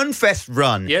 Because Runfest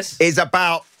Run is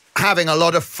about having a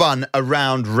lot of fun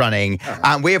around running.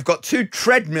 And we have got 2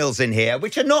 treadmills in here,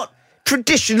 which are not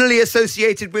traditionally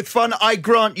associated with fun. I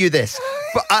grant you this.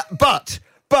 But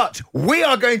we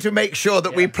are going to make sure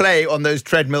that we play on those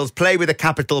treadmills, play with a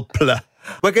capital Pl.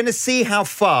 We're going to see how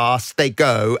fast they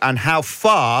go and how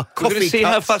far coffee cups... We're going to see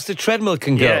how fast the treadmill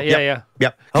can go. Yeah.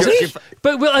 Yep.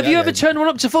 But have you ever turned one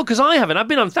up to full? Because I haven't. I've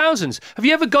been on thousands. Have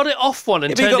you ever got it off one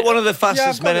and turned it? Got one of the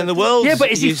fastest men in the world. Yeah,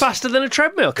 but is he faster than a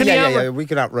treadmill? Can he we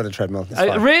can outrun a treadmill.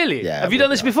 Really? Yeah, have you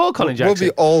done this before, Colin Jackson?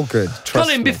 We'll be all good.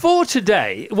 Colin, before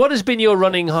today, what has been your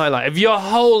running highlight of your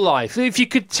whole life? If you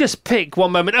could just pick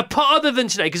one moment, other than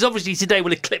today, because obviously today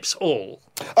will eclipse all.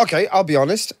 Okay, I'll be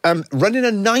honest. Running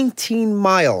a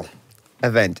 19-mile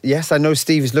event. Yes, I know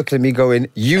Steve is looking at me going,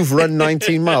 you've run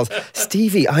 19 miles.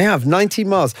 Stevie, I have 19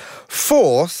 miles.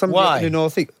 For somebody up in the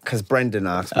North East. Because Brendan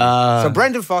asked me. So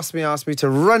Brendan Foster asked me to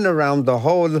run around the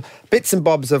whole bits and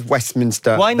bobs of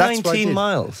Westminster. Why 19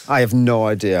 miles? I have no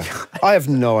idea.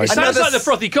 It sounds like the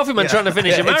frothy coffee man trying to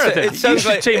finish a marathon. You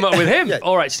should team up with him. Yeah.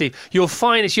 All right, Steve. Your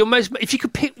finest, your most... If you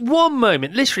could pick one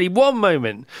moment, literally one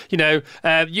moment,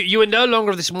 you are no longer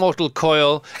of this mortal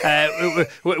coil.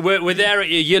 We're there at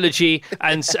your eulogy.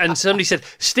 And somebody said,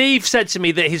 Steve said to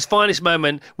me that his finest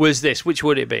moment was this. Which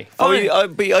would it be? Are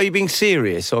you being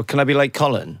serious, or can I be like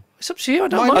Colin? It's up to you. I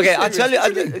don't mind. Okay, I tell you.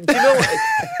 Do you know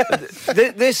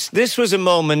this was a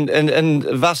moment, and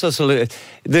Vassos alluded.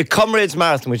 The Comrades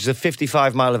Marathon, which is a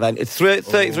 55-mile event, it's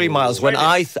 33 miles. When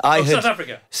I had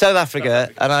South Africa,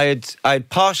 and I'd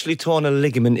partially torn a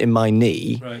ligament in my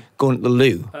knee going to the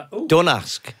loo. Don't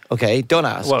ask. Okay, don't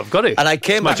ask. Well, I've got to. And I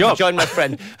came back to join my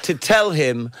friend to tell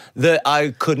him that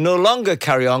I could no longer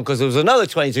carry on because there was another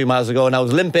 22 miles to go, and I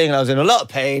was limping and I was in a lot of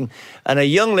pain. And a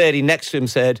young lady next to him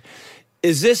said,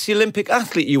 "Is this the Olympic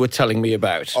athlete you were telling me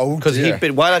about?" Because he'd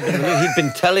been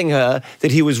telling her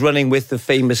that he was running with the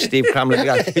famous Steve Cram. She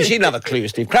didn't have a clue who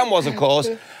Steve Cram was, of course.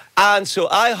 And so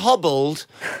I hobbled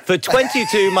for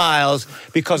 22 miles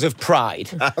because of pride.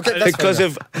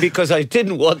 Because I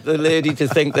didn't want the lady to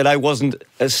think that I wasn't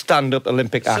a stand-up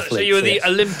Olympic athlete. So you were the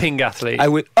Olympic athlete? I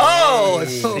would.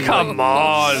 Come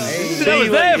on! That was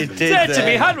there to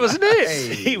be had, wasn't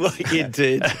it? See what you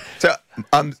did. So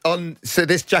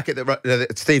this jacket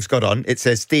that Steve's got on, it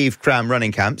says Steve Cram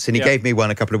Running Camps, and he gave me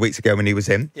one a couple of weeks ago when he was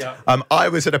in. Yeah. I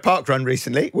was at a park run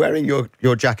recently wearing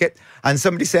your jacket, and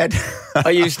somebody said,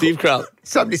 "Are you Steve Cram?"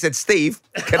 Somebody said, "Steve,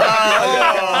 can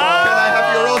I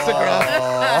have your autograph?"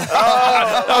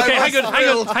 Okay, hang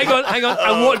on.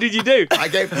 And what did you do? I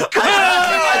signed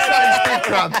Steve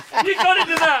Cram. You got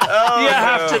into that. You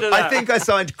have to do that. I think I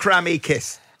signed Crammy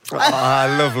Kiss.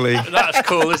 Lovely. That's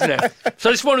cool, isn't it? So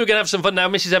this morning we're going to have some fun now.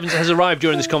 Mrs. Evans has arrived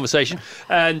during this conversation,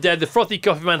 and the frothy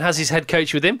coffee man has his head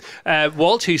coach with him,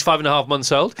 Walt, who's 5.5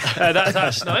 months old.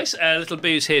 That's nice. Little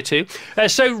Boo's here too.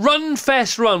 So Run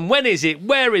Fest Run, when is it?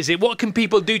 Where is it? What can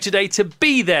people do today to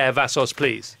be there, Vassos,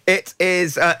 please? It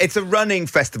is. It's a running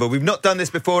festival. We've not done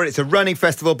this before. It's a running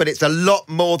festival, but it's a lot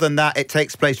more than that. It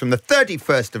takes place from the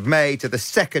 31st of May to the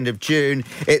 2nd of June.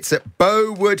 It's at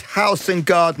Bowood House and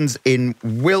Gardens in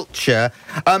Wiltshire.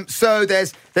 So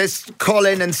there's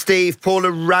Colin and Steve. Paula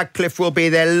Radcliffe will be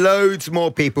there. Loads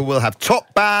more people. We'll have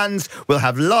top bands. We'll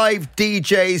have live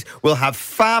DJs. We'll have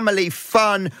family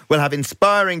fun. We'll have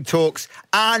inspiring talks.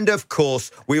 And, of course,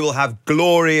 we will have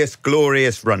glorious,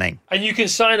 glorious running. And you can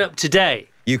sign up today.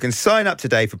 You can sign up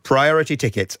today for priority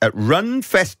tickets at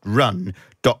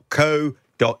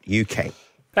runfestrun.co.uk.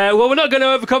 Well, we're not going to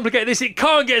overcomplicate this. It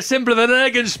can't get simpler than an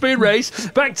egg and spoon race.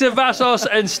 Back to Vassos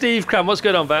and Steve Cram. What's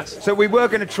going on, Vass? So we were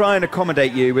going to try and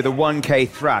accommodate you with a 1K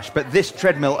thrash, but this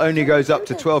treadmill only goes up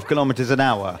to 12 kilometres an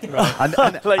hour. Right.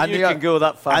 And you can go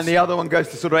that fast. And the other one goes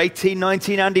to sort of 18,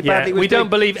 19, Andy Bradley. We don't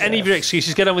believe any of your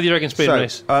excuses. Get on with your egg and spoon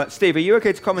race. Steve, are you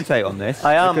okay to commentate on this?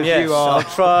 I am, because yes. you are I'll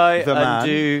try the man. and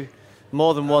do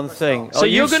more than one thing. So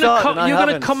you're going to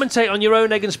commentate on your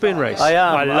own egg and spoon race? I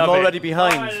am. I'm already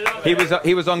behind.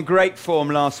 He was on great form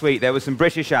last week. There were some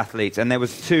British athletes, and there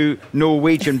was 2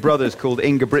 Norwegian brothers called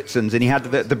Ingebrigtsens, and he had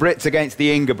the Brits against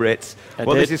the Ingebrigts.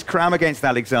 This is Cram against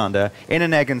Alexander in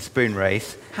an egg and spoon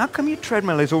race. How come your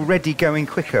treadmill is already going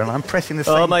quicker, and I'm pressing the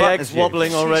same button? Oh, my egg's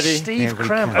wobbling already. Steve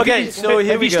Cram. Okay, so here we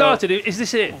go. Have you started? Is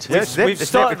this it? Yes, we've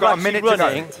started. Got a minute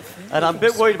running, to go. And I'm a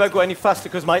bit worried about going any faster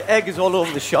because my egg is all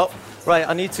over the shop. Right,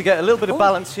 I need to get a little bit of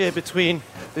balance here between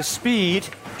the speed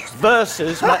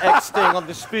versus my egg staying on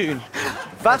the spoon.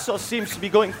 Vassos seems to be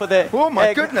going for the egg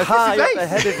high up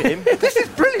ahead of him. This is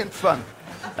brilliant fun.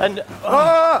 And we haven't.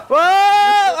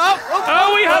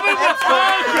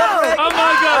 Oh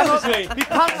my God! The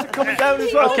pants are coming down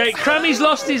as well. Okay, Crammy's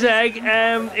lost his egg.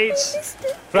 It's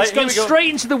gone straight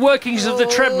into the workings of the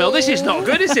treadmill. This is not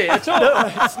good, is it? At all? No,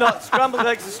 it's not. Scrambled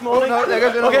eggs this morning. There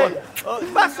goes another one.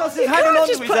 Vassos is hanging on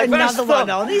to his egg. Another one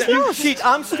on. He's lost. Cheat.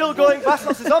 I'm still going.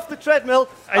 Vassos is off the treadmill.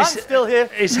 I'm still here.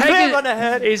 His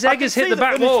egg has hit the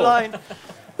back wall.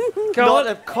 Not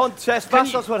a contest.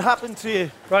 Vassos, what happened to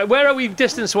you? Right, where are we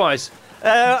distance-wise?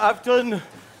 I've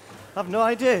no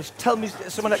idea. Tell me,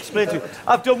 someone explain to you.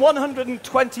 I've done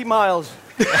 120 miles.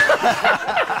 All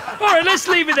right, let's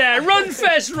leave it there. Run,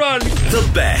 Fest, run. The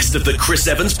best of the Chris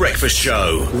Evans Breakfast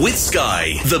Show with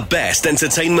Sky. The best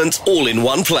entertainment all in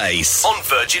one place on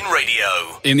Virgin Radio.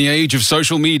 In the age of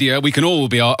social media, we can all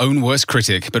be our own worst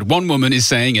critic, but one woman is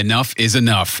saying enough is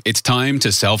enough. It's time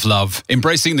to self-love.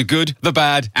 Embracing the good, the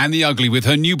bad, and the ugly with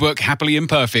her new book, Happily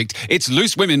Imperfect. It's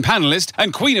Loose Women panellist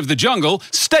and Queen of the Jungle,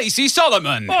 Stacey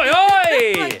Solomon. Oi, oi!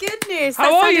 Oh my goodness.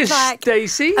 How are you,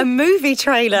 Stacey? A movie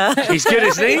trailer. He's good,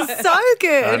 isn't he? He's so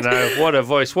good. I know. What a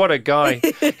voice. What a guy.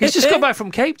 He's just got back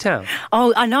from Cape Town.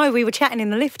 Oh, I know. We were chatting in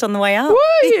the lift on the way up.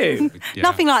 Were you?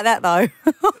 Nothing like that, though.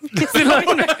 Nothing like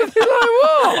what?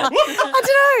 I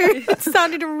don't know. It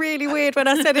sounded really weird when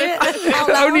I said it.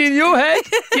 Only in your head.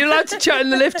 You're allowed to chat in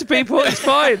the lift to people. It's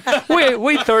fine.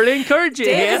 We thoroughly encourage it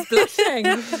here.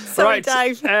 Blushing. Sorry, right,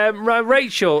 Dave.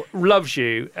 Rachel loves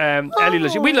you. Ellie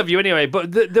loves you. We love you anyway.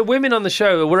 But the women on the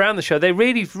show, around the show, they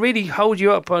really, really hold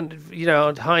you up on,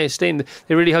 high esteem.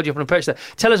 They really hold you up on a perch there.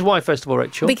 Tell us why, first of all,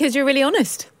 Rachel. Because you're really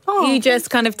honest. You just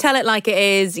kind of tell it like it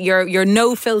is. Your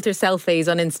no filter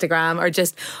selfies on Instagram are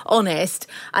just honest.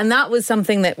 And that was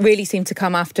something that really seemed to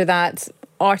come after that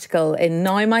article in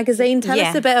Now magazine. Tell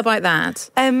us a bit about that.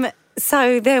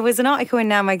 So there was an article in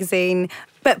Now magazine,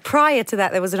 but prior to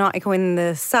that there was an article in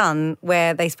The Sun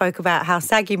where they spoke about how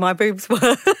saggy my boobs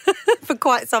were for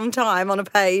quite some time on a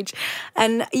page.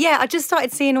 And I just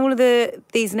started seeing all of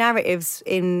these narratives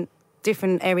in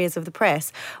different areas of the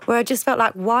press where I just felt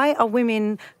like, why are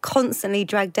women constantly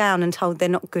dragged down and told they're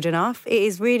not good enough? It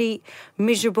is really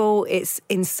miserable, it's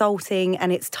insulting,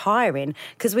 and it's tiring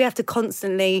because we have to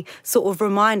constantly sort of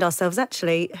remind ourselves,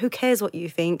 actually, who cares what you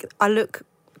think? I look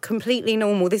completely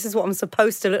normal. This is what I'm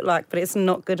supposed to look like, but it's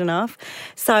not good enough.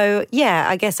 So,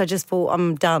 I guess I just thought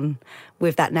I'm done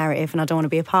with that narrative and I don't want to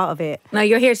be a part of it. Now,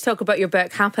 you're here to talk about your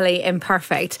book, Happily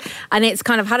Imperfect, and it's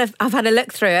kind of I've had a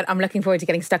look through it. I'm looking forward to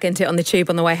getting stuck into it on the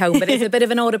tube on the way home, but it's a bit of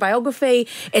an autobiography,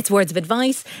 it's words of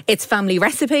advice, it's family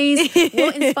recipes.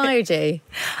 What inspired you?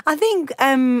 I think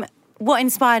what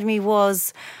inspired me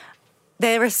was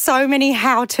there are so many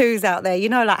how-tos out there,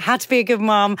 like how to be a good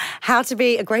mum, how to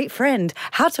be a great friend,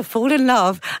 how to fall in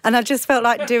love. And I just felt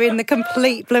like doing the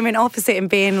complete blooming opposite and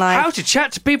being like... How to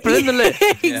chat to people in the lift.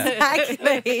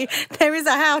 Exactly. There is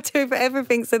a how-to for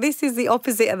everything. So this is the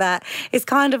opposite of that. It's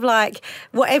kind of like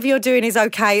whatever you're doing is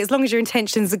okay. As long as your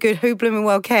intentions are good, who blooming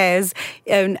well cares?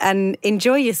 And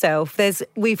enjoy yourself.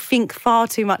 We think far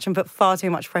too much and put far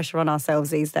too much pressure on ourselves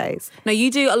these days. Now,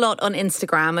 you do a lot on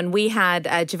Instagram, and we had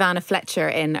Giovanna Fletcher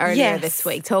in earlier this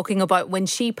week talking about when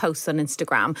she posts on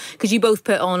Instagram, because you both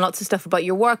put on lots of stuff about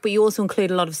your work, but you also include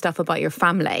a lot of stuff about your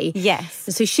family. Yes.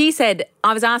 So she said,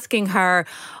 I was asking her,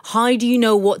 how do you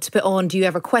know what to put on? Do you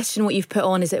ever question what you've put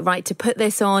on? Is it right to put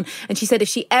this on? And she said if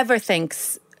she ever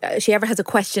thinks she ever has a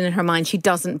question in her mind, she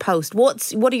doesn't post.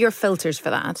 What are your filters for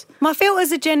that? My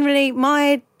filters are generally,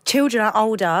 my children are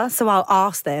older, so I'll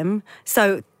ask them.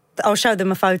 So I'll show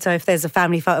them a photo if there's a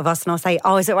family photo of us, and I'll say,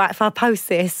 is it right if I post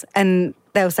this? And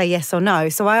they'll say yes or no.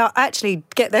 So I actually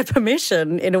get their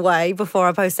permission in a way before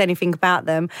I post anything about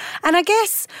them. And I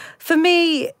guess for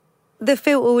me, the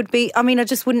filter would be, I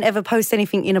just wouldn't ever post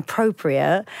anything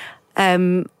inappropriate.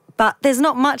 But there's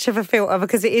not much of a filter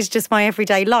because it is just my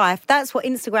everyday life. That's what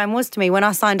Instagram was to me when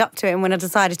I signed up to it and when I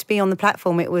decided to be on the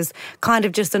platform. It was kind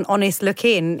of just an honest look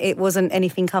in. It wasn't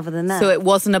anything other than that. So it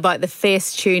wasn't about the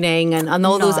face tuning and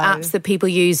all those apps that people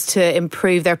use to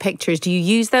improve their pictures. Do you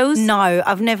use those? No,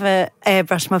 I've never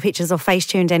airbrushed my pictures or face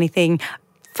tuned anything.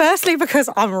 Firstly, because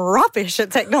I'm rubbish at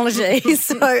technology,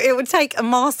 so it would take a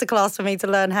masterclass for me to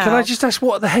learn how. Can I just ask,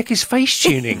 what the heck is face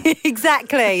tuning?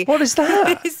 Exactly. What is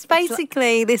that? It's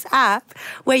basically this app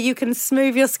where you can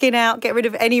smooth your skin out, get rid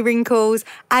of any wrinkles,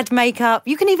 add makeup.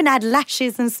 You can even add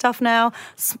lashes and stuff now,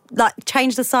 like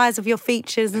change the size of your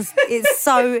features. And it's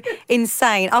so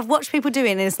insane. I've watched people do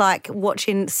it, and it's like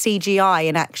watching CGI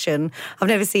in action. I've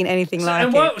never seen anything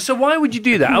like it. So why would you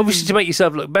do that? Obviously to make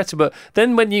yourself look better, but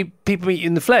then when people meet you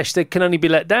in the flesh, they can only be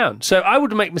let down. So I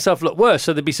would make myself look worse,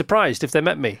 so they'd be surprised if they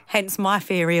met me. Hence my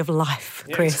theory of life,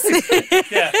 Chris.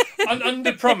 Yeah,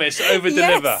 under promise, over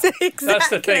deliver. Yes, exactly. That's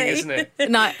the thing, isn't it?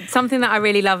 Now, something that I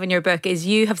really love in your book is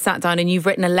you have sat down and you've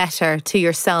written a letter to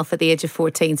yourself at the age of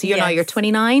 14. So you're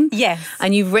 29? Yes.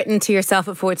 And you've written to yourself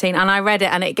at 14, and I read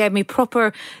it and it gave me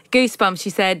proper goosebumps.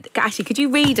 She said, actually, could you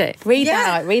read it? Read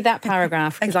that out. Read that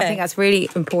paragraph, because I think that's really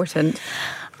important.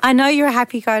 I know you're a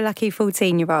happy-go-lucky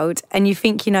 14-year-old and you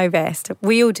think you know best.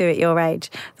 We all do at your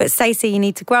age. But Stacey, you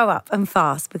need to grow up and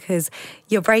fast because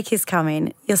your break is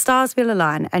coming, your stars will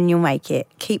align and you'll make it.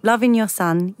 Keep loving your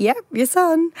son, your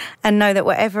son, and know that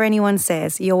whatever anyone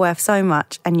says, you're worth so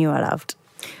much and you are loved.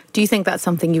 Do you think that's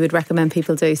something you would recommend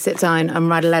people do? Sit down and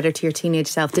write a letter to your teenage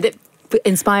self. Did it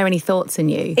inspire any thoughts in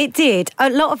you? It did. A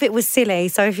lot of it was silly.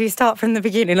 So if you start from the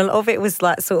beginning, a lot of it was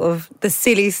like sort of the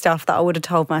silly stuff that I would have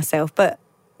told myself. But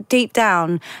deep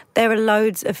down, there are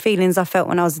loads of feelings I felt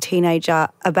when I was a teenager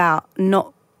about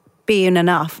not being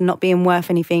enough, not being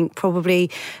worth anything, probably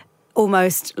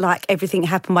almost like everything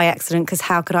happened by accident because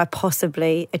how could I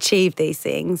possibly achieve these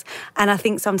things? And I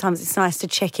think sometimes it's nice to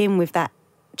check in with that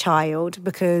child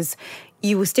because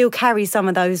you will still carry some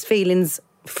of those feelings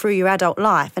through your adult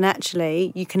life, and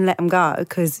actually you can let them go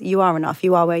because you are enough.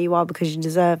 You are where you are because you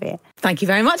deserve it. Thank you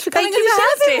very much for coming on the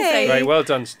show, Stacey. Very well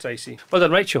done, Stacey. Well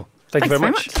done, Rachel. Thank you very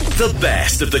much. The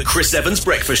best of the Chris Evans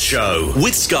Breakfast Show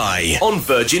with Sky on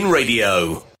Virgin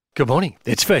Radio. Good morning.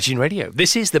 It's Virgin Radio.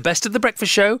 This is the best of the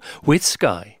breakfast show with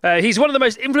Sky. He's one of the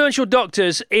most influential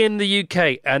doctors in the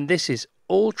UK, and this is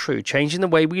all true, changing the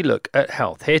way we look at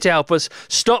health. Here to help us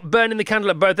stop burning the candle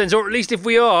at both ends, or at least if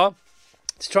we are,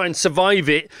 to try and survive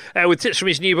it with tips from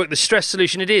his new book, The Stress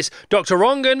Solution. It is Dr.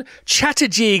 Rangan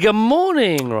Chatterjee. Good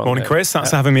morning, Rangan. Morning, Chris. Thanks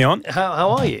for having me on.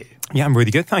 How are you? Yeah, I'm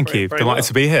really good, thank you. Delighted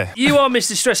to be here. You are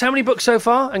Mr. Stress. How many books so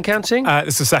far and counting?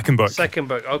 It's the second book. Second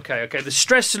book. Okay. The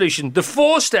Stress Solution. The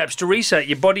 4 steps to reset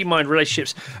your body, mind,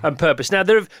 relationships and purpose. Now,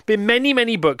 there have been many,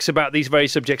 many books about these very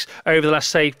subjects over the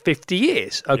last, say, 50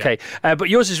 years. Okay. Yeah. But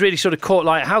yours has really sort of caught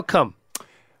light. How come?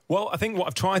 Well, I think what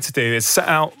I've tried to do is set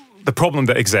out the problem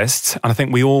that exists, and I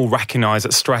think we all recognise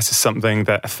that stress is something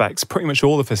that affects pretty much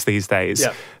all of us these days.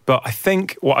 Yeah. But I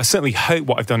think what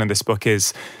I've done in this book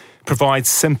is provide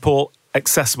simple,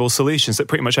 accessible solutions that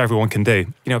pretty much everyone can do.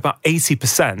 You know, about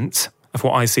 80% of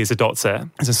what I see as a doctor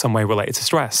is in some way related to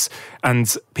stress.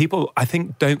 And people, I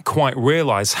think, don't quite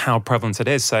realise how prevalent it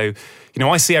is. So, you know,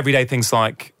 I see everyday things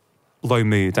like low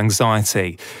mood,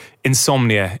 anxiety,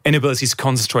 insomnia, inability to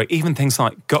concentrate, even things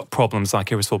like gut problems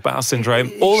like irritable bowel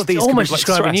syndrome. All of these almost can be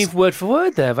describing you word for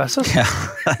word there, Vassos. Yeah.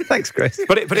 Thanks, Chris.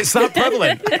 But it's that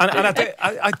prevalent. and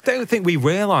I don't think we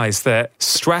realise that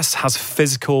stress has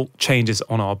physical changes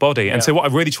on our body. And so what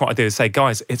I really try to do is say,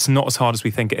 guys, it's not as hard as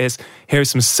we think it is. Here are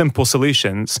some simple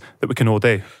solutions that we can all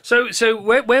do. So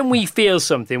when we feel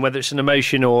something, whether it's an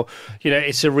emotion or, you know,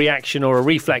 it's a reaction or a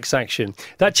reflex action,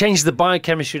 that changes the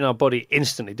biochemistry in our body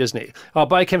instantly, doesn't it? Our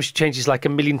biochemistry changes like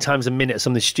 1,000,000 times a minute,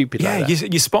 something stupid like that. Yeah,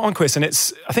 you're spot on, Chris. And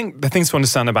I think the things to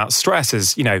understand about stress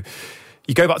is, you know,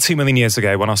 you go back 2 million years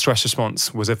ago when our stress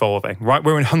response was evolving, right?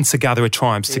 We're in hunter-gatherer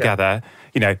tribes together.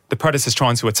 You know, the predator's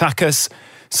trying to attack us.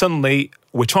 Suddenly,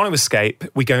 we're trying to escape.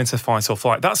 We go into fight or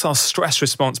flight. That's our stress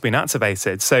response being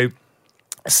activated. So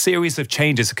a series of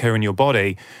changes occur in your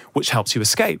body which helps you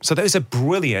escape. So those are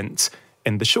brilliant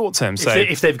in the short term. So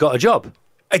if they've got a job.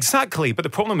 Exactly, but the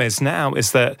problem is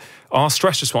that our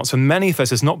stress response for many of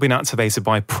us has not been activated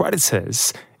by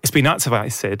predators. It's been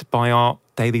activated by our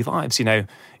daily lives, you know,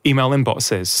 email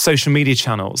inboxes, social media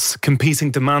channels,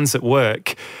 competing demands at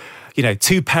work, you know,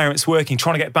 2 parents working,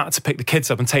 trying to get back to pick the kids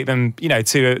up and take them, you know,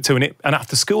 to an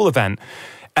after-school event.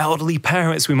 Elderly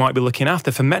parents we might be looking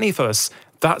after. For many of us,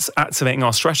 that's activating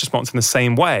our stress response in the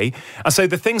same way. And so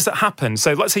the things that happen,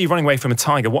 so let's say you're running away from a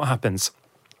tiger, what happens?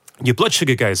 Your blood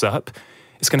sugar goes up.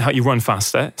 It's going to help you run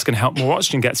faster. It's going to help more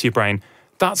oxygen get to your brain.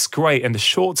 That's great in the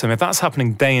short term. If that's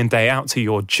happening day in, day out to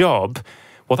your job,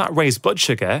 well, that raised blood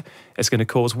sugar is going to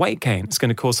cause weight gain. It's going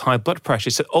to cause high blood pressure.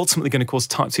 It's ultimately going to cause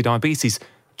type 2 diabetes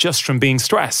just from being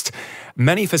stressed.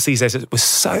 Many of us these days, we're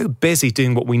so busy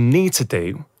doing what we need to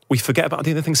do, we forget about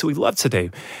doing the things that we love to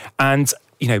do. And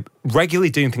you know,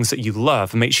 regularly doing things that you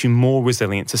love makes you more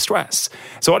resilient to stress.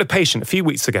 So I had a patient a few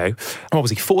weeks ago. What was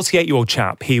he? 48-year-old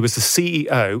chap. He was the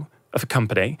CEO of a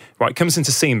company, right, comes in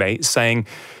to see me saying,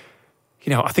 you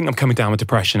know, I think I'm coming down with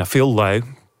depression. I feel low,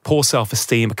 poor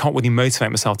self-esteem. I can't really motivate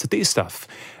myself to do stuff.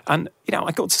 And, you know,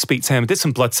 I got to speak to him, did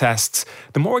some blood tests.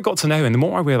 The more I got to know him, the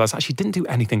more I realised I actually didn't do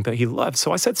anything that he loved.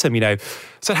 So I said to him, you know,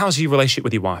 how's your relationship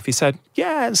with your wife? He said,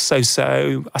 yeah,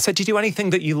 so-so. I said, do you do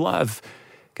anything that you love?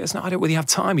 He goes, no, I don't really have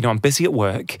time. You know, I'm busy at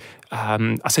work.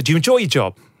 I said, do you enjoy your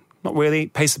job? Not really.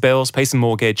 Pays the bills, pays the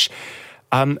mortgage.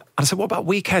 And I said, what about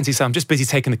weekends? He said, I'm just busy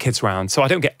taking the kids around, so I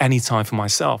don't get any time for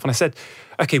myself. And I said,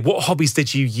 okay, what hobbies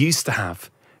did you used to have?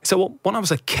 He said, well, when I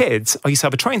was a kid, I used to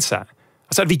have a train set.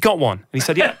 I said, have you got one? And he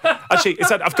said, yeah. Actually, he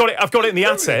said, I've got it in the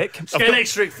attic.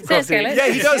 Yeah,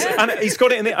 he does. And he's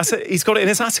got it he's got it in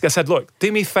his attic. I said, look,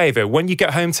 do me a favour. When you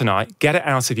get home tonight, get it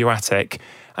out of your attic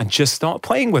and just start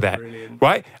playing with it. Brilliant.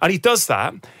 Right? And he does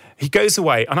that. He goes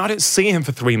away, and I don't see him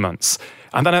for 3 months.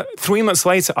 And then 3 months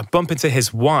later, I bump into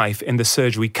his wife in the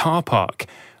surgery car park.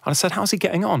 And I said, how's he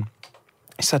getting on?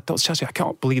 He said, Dr. Chatterjee, I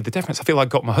can't believe the difference. I feel like I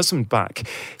got my husband back.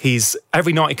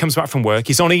 Every night he comes back from work,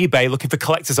 he's on eBay looking for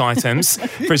collector's items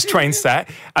for his train set,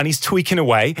 and he's tweaking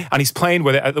away, and he's playing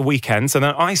with it at the weekends. And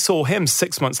then I saw him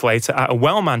 6 months later at a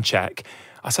Wellman check.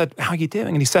 I said, how are you doing?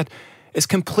 And he said, it's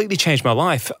completely changed my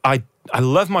life. I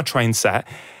love my train set,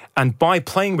 and by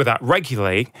playing with that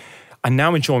regularly, I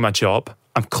now enjoy my job.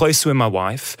 I'm closer with my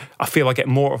wife. I feel I get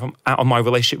more out of my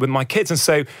relationship with my kids. And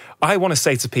so I want to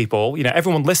say to people, you know,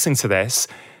 everyone listening to this,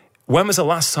 when was the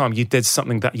last time you did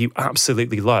something that you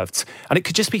absolutely loved? And it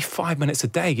could just be 5 minutes a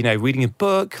day, you know, reading a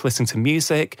book, listening to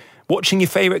music, watching your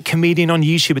favourite comedian on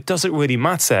YouTube. It doesn't really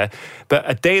matter. But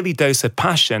a daily dose of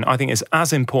passion, I think, is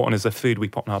as important as the food we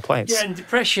put on our plates. Yeah, and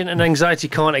depression and anxiety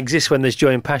can't exist when there's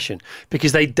joy and passion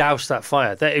because they douse that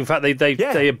fire. In fact,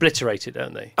 they obliterate it,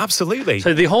 don't they? Absolutely.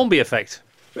 So the Hornby effect.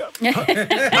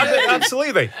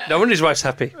 Absolutely. No wonder his wife's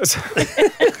happy.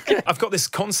 I've got this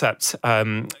concept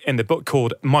in the book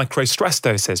called micro stress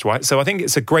doses, right? So I think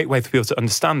it's a great way for people to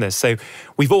understand this. So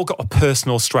we've all got a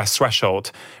personal stress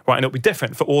threshold, right? And it'll be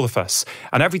different for all of us.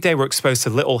 And every day we're exposed to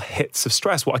little hits of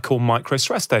stress, what I call micro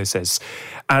stress doses.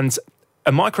 And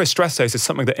a micro stress dose is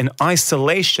something that in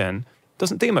isolation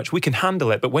doesn't do much. We can handle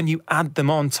it. But when you add them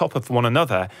on top of one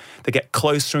another, they get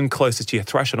closer and closer to your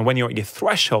threshold. And when you're at your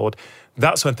threshold,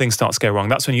 that's when things start to go wrong.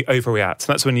 That's when you overreact.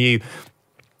 That's when you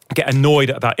get annoyed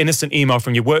at that innocent email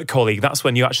from your work colleague. That's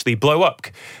when you actually blow up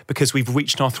because we've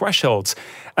reached our thresholds.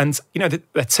 And,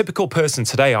 the typical person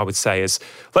today, I would say, is,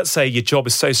 let's say your job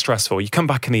is so stressful. You come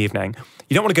back in the evening.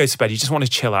 You don't want to go to bed. You just want to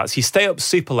chill out. So you stay up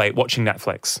super late watching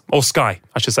Netflix. Or Sky,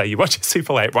 I should say. You watch it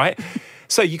super late, right?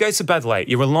 So you go to bed late.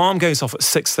 Your alarm goes off at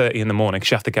 6:30 in the morning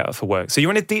because you have to get up for work. So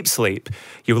you're in a deep sleep.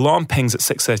 Your alarm pings at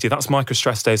 6:30. That's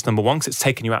micro-stress dose number one because it's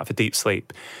taking you out of a deep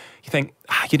sleep. You think,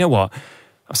 you know what?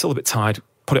 I'm still a bit tired.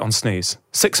 Put it on snooze.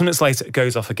 6 minutes later, it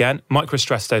goes off again.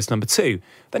 Micro-stress dose number two.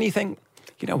 Then you think,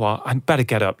 you know what? I better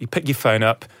get up. You pick your phone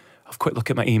up. Have a quick look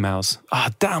at my emails.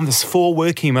 Damn, there's 4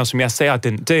 work emails from yesterday I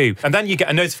didn't do. And then you get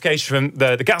a notification from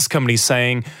the gas company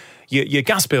saying your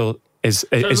gas bill is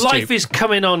life due. Is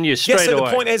coming on you straight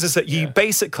away. The point is that you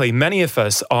basically, many of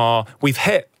us we've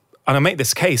hit, and I make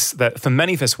this case that for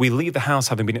many of us, we leave the house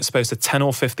having been exposed to 10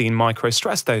 or 15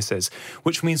 micro-stress doses,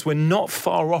 which means we're not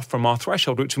far off from our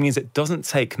threshold, which means it doesn't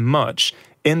take much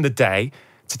in the day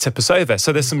to tip us over.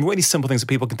 So there's some really simple things that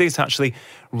people can do to actually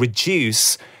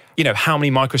reduce how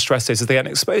many micro-stress doses they get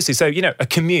exposed to. So, a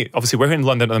commute, obviously we're in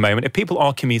London at the moment. If people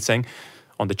are commuting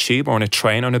on the tube or on a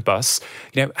train or on a bus,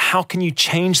 how can you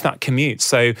change that commute?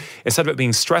 So instead of it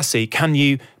being stressy, can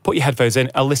you put your headphones in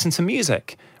and listen to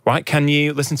music, right? Can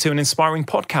you listen to an inspiring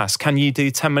podcast? Can you do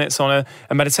 10 minutes on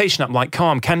a meditation app like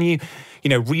Calm? Can you,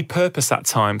 repurpose that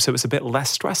time so it's a bit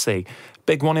less stressy?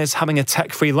 Big one is having a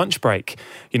tech-free lunch break.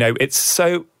 It's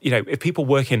so, if people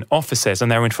work in offices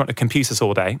and they're in front of computers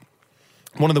all day,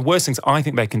 one of the worst things I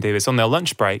think they can do is on their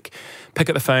lunch break, pick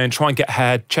up the phone, try and get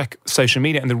ahead, check social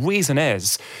media. And the reason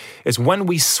is when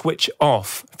we switch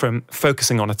off from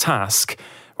focusing on a task,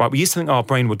 right, we used to think our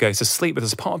brain would go to sleep, but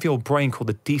there's a part of your brain called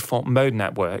the default mode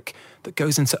network that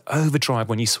goes into overdrive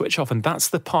when you switch off. And that's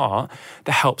the part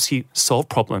that helps you solve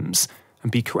problems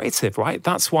and be creative, right?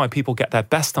 That's why people get their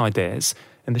best ideas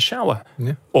in the shower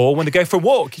or when they go for a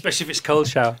walk. Especially if it's cold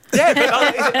shower. Yeah,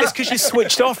 but it's because you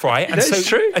switched off, right? And That's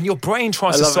true. And your brain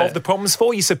tries to solve the problems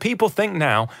for you. So people think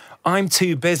now, I'm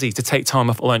too busy to take time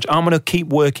off at lunch. I'm going to keep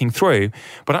working through.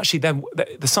 But actually,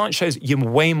 the science shows you're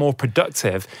way more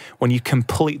productive when you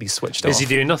completely switched off. Busy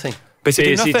doing nothing. Busy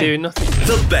doing nothing.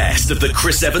 The best of the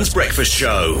Chris Evans Breakfast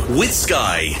Show with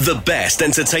Sky. The best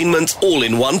entertainment all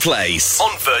in one place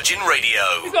on Virgin Radio.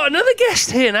 We've got another guest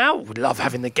here now. We love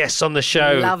having the guests on the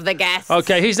show. Love the guests.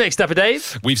 Okay, who's next up,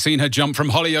 Dave? We've seen her jump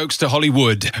from Hollyoaks to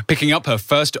Hollywood, picking up her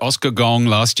first Oscar gong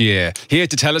last year. Here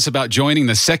to tell us about joining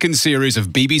the second series of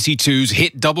BBC Two's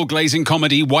hit double-glazing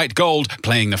comedy White Gold,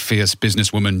 playing the fierce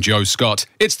businesswoman Jo Scott.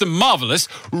 It's the marvellous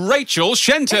Rachel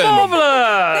Shenton.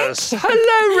 Marvellous!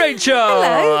 Hello, Rachel.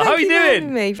 Hello, how are you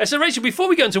doing? Me. So, Rachel, before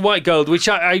we go into White Gold, which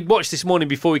I watched this morning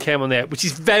before we came on there, which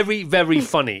is very, very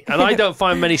funny, and I don't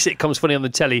find many sitcoms funny on the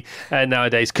telly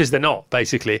nowadays because they're not,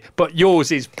 basically. But yours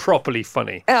is properly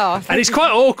funny, and it's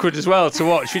quite awkward as well to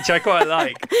watch, which I quite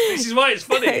like. This is why it's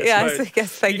funny. Yes,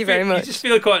 thank you very much. You just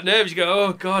feel quite nervous. You go,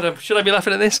 "Oh God, should I be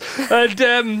laughing at this?"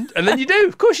 And then you do.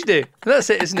 Of course you do. That's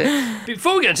it, isn't it?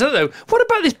 Before we get into that, though, what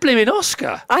about this blimmin'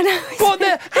 Oscar? I know.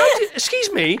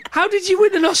 Excuse me. How did you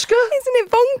win an Oscar? Isn't it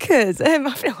bonkers?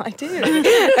 I've no idea.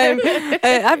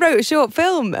 I wrote a short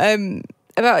film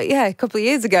about a couple of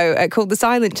years ago called The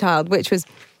Silent Child, which was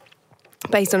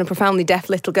based on a profoundly deaf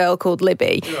little girl called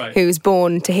Libby, who was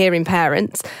born to hearing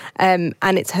parents, and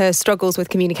it's her struggles with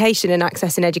communication and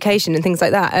accessing education and things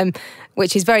like that,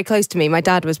 which is very close to me. My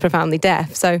dad was profoundly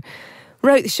deaf, so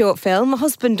wrote the short film, my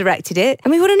husband directed it,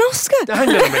 and we won an Oscar. Hang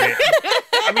on a minute.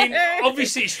 I mean,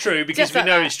 obviously it's true because we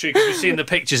know it's true because we've seen the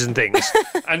pictures and things,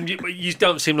 and you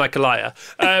don't seem like a liar.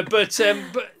 But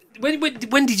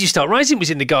when did you start writing?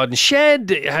 Was it in the garden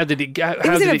shed? How did it go? It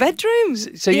was in a bedroom.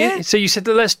 So you said,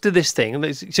 let's do this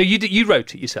thing. So you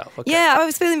wrote it yourself? Okay. Yeah, I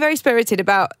was feeling very spirited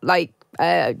about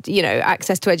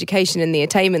access to education and the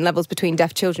attainment levels between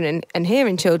deaf children and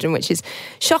hearing children, which is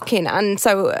shocking and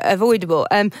so avoidable.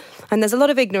 And there's a lot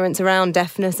of ignorance around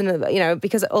deafness, and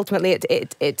because ultimately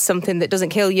it's something that doesn't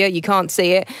kill you. You can't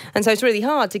see it, and so it's really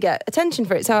hard to get attention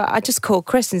for it. So I just called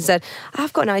Chris and said,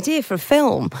 "I've got an idea for a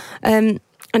film."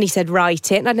 And he said,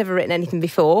 "Write it." And I'd never written anything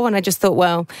before, and I just thought,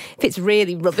 well, if it's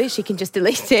really rubbish, you can just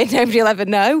delete it. Nobody will ever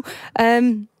know.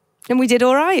 And we did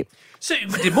all right. So you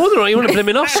did more than that. You want to blame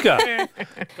an Oscar?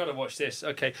 Got to watch this.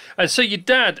 Okay. And so your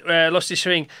dad lost his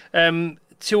hearing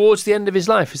towards the end of his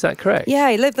life. Is that correct?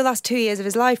 Yeah, he lived the last 2 years of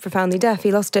his life profoundly deaf.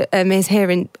 He lost his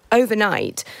hearing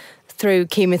overnight through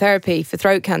chemotherapy for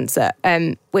throat cancer,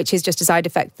 which is just a side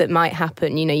effect that might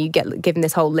happen. You know, you get given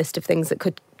this whole list of things that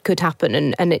could happen,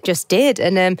 and it just did.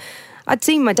 And I'd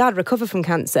seen my dad recover from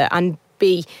cancer and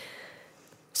be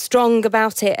strong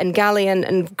about it and gallant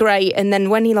and great, and then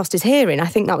when he lost his hearing, I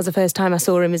think that was the first time I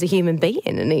saw him as a human being,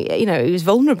 and he was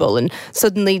vulnerable and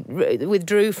suddenly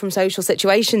withdrew from social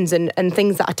situations, and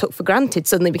things that I took for granted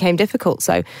suddenly became difficult.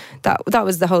 So that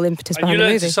was the whole impetus behind the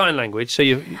movie. You learned sign language, so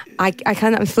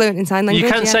I'm fluent in sign language. You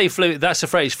can say fluent. That's a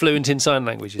phrase, fluent in sign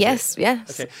language. Yes.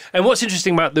 Okay. And what's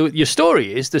interesting about your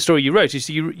story is the story you wrote is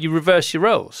you reverse your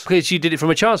roles because you did it from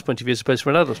a child's point of view as opposed to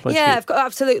an adult's point of view.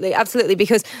 Yeah, absolutely.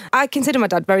 Because I consider my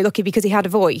dad very lucky because he had a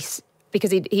voice.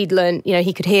 Because he'd learned,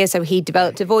 he could hear, so he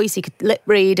developed a voice, he could lip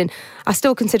read, and I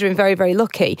still consider him very, very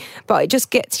lucky. But it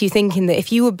just gets you thinking that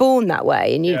if you were born that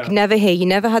way and you could never hear, you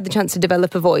never had the chance to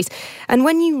develop a voice. And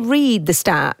when you read the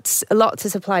stats, a lot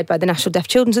is supplied by the National Deaf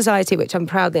Children's Society, which I'm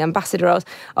proudly ambassador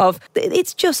of,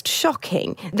 it's just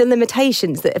shocking, the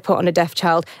limitations that are put on a deaf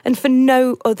child, and for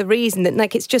no other reason than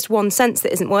it's just one sense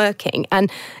that isn't working. And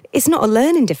it's not a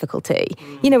learning difficulty.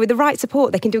 With the right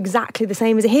support, they can do exactly the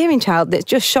same as a hearing child. That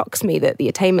just shocks me that the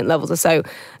attainment levels are so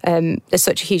there's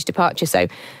such a huge departure. So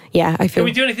yeah, I feel. Can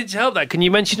we do anything to help that? Can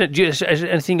you mention it?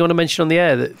 Anything you want to mention on the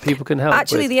air that people can help?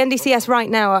 Actually, the NDCS right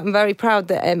now, I'm very proud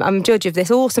that I'm judge of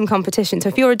this awesome competition. So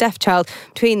if you're a deaf child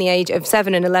between the age of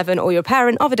 7 and 11, or you're a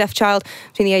parent of a deaf child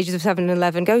between the ages of 7 and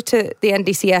 11, go to the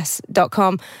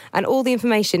ndcs.com and all the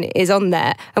information is on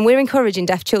there. And we're encouraging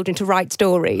deaf children to write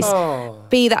stories.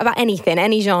 Be that about anything,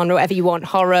 any genre, whatever you want,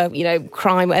 horror,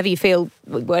 crime, whatever you feel,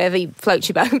 whatever floats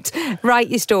your boat. Write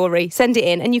your story, send it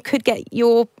in, and you could get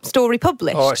your story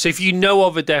published. All right, so if you know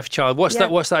of a deaf child, what's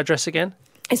that address again?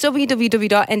 It's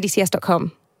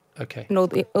www.ndcs.com. Okay. And all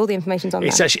the information's on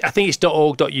there. Actually, I think it's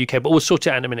 .org.uk, but we'll sort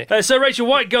it out in a minute. So, Rachel,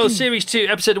 White Gold Series 2,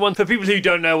 Episode 1. For people who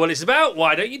don't know what it's about,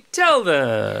 why don't you tell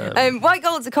them? White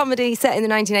Gold's a comedy set in the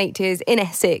 1980s in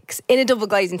Essex, in a double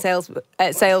glazing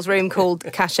sales room called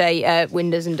Cachet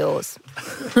Windows and Doors.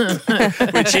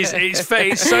 Which is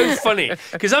it's so funny.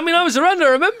 Because, I was around, I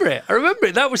remember it.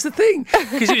 That was the thing.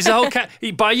 Because it was the whole...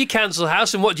 you buy your council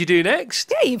house, and what do you do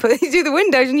next? Yeah, you do the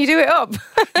windows and you do it up.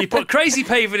 You put crazy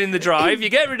paving in the drive, you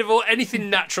get rid of anything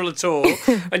natural at all,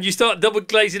 and you start double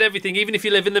glazing everything, even if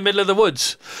you live in the middle of the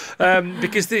woods,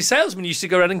 because the salesman used to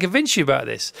go around and convince you about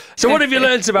this. So what have you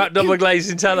learnt about double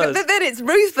glazing? Tell us. That it's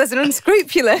ruthless and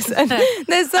unscrupulous, and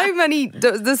there's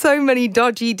so many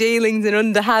dodgy dealings and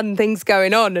underhand things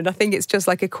going on, and I think it's just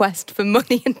like a quest for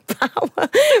money and power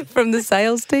from the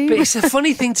sales team. But it's a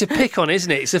funny thing to pick on, isn't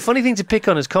it? It's a funny thing to pick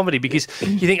on as comedy, because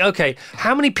you think, okay,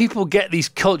 how many people get these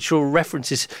cultural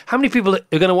references? How many people are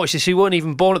going to watch this who weren't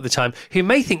even born at the time, who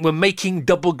may think we're making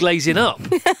double glazing up?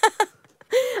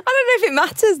 I don't know if it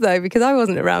matters though, because I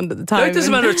wasn't around at the time. No, it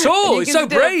doesn't matter at all. It's so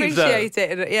brave, though. Appreciate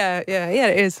it. Yeah,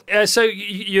 it is. So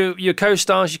your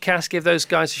co-stars, your cast, give those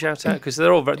guys a shout out, because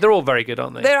they're all very good,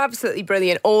 aren't they? They're absolutely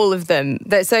brilliant, all of them.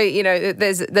 So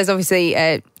there's obviously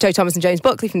Joe Thomas and James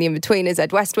Buckley from The Inbetweeners,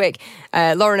 Ed Westwick,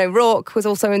 Lauren O'Rourke was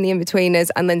also in The Inbetweeners,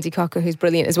 and Lindsay Cocker, who's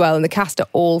brilliant as well. And the cast are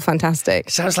all fantastic.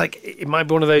 It sounds like it might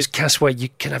be one of those casts where you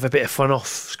can have a bit of fun off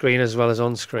screen as well as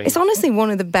on screen. It's honestly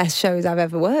one of the best shows I've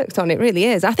ever worked on. It really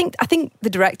is. I think the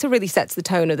director really sets the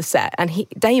tone of the set, and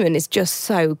Damon is just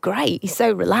so great. He's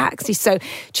so relaxed, he's so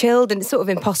chilled, and it's sort of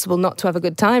impossible not to have a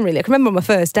good time, really. I can remember on my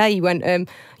first day, you went, you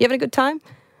having a good time?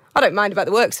 I don't mind about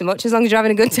the work so much, as long as you're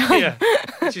having a good time. Yeah,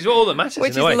 which is all that matters,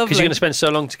 which in a way, lovely. because you're going to spend so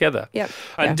long together. Yep.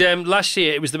 And last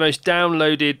year, it was the most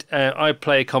downloaded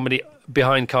iPlayer comedy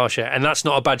behind Car Share, and that's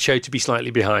not a bad show to be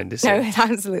slightly behind, is it? No, it's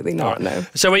absolutely not, right. No.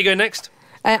 So where you go next?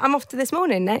 I'm off to This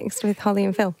Morning next with Holly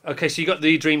and Phil. Okay, so you got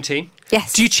the dream team.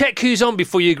 Yes. Do you check who's on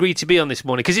before you agree to be on This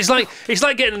Morning? Because it's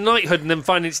like getting a knighthood and then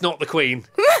finding it's not the Queen.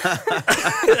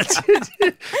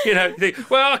 You think,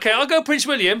 well, okay, I'll go Prince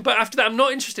William, but after that, I'm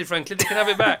not interested. Frankly, they can have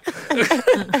it back.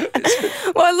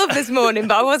 Well, I love This Morning,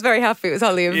 but I was very happy it was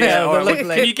Holly and Phil. All right.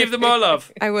 Can you give them our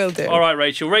love? I will do. All right,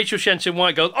 Rachel Shenton,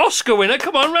 White Gold, Oscar winner.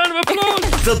 Come on, round of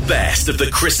applause. The best of the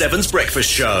Chris Evans Breakfast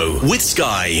Show with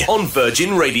Sky on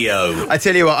Virgin Radio. I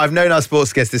tell you what, I've known our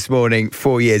sports guest this morning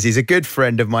 4 years. He's a good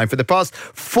friend of mine. For the past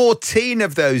 14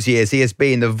 of those years, he has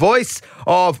been the voice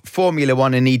of Formula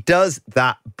One, and he does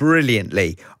that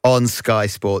brilliantly on Sky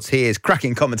Sports. He is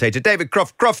cracking commentator David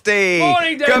Crofty.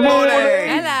 Morning, David. Good morning.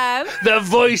 Hello. The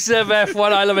voice of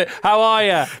F1. I love it. How are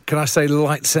you? Can I say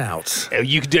lights out?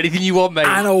 You can do anything you want, mate.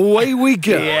 And away we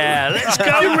go. Yeah, let's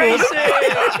go racing.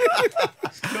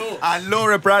 Cool. And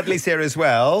Laura Bradley's here as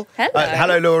well. Hello.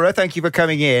 Hello, Laura. Thank you for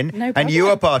coming in. No problem. And you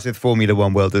are part of Formula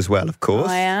One world as well, of course.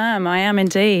 I am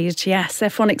indeed. Yes,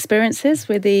 F1 Experiences.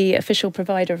 We're the official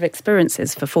provider of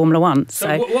experiences for Formula One.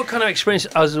 So what kind of experience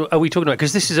are we talking about?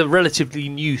 Because this is a relatively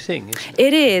new thing, isn't it?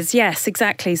 It is, yes,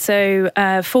 exactly. So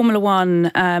Formula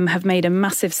One have made a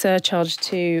massive surcharge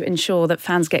to ensure that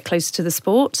fans get closer to the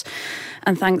sport.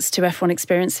 And thanks to F1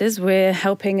 Experiences, we're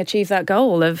helping achieve that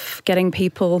goal of getting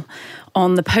people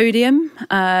on the podium.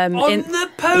 The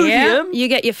podium? Yeah, you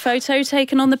get your photo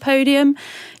taken on the podium.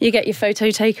 You get your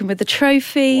photo taken with the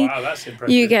trophy. Wow, that's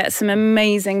impressive. You get some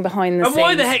amazing behind the scenes. And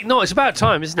why the heck not? It's about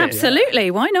time, isn't it?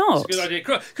 Absolutely, why not? It's a good idea.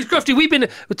 Because, Crofty, we're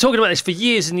talking about this for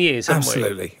years and years, haven't we?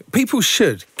 Absolutely. People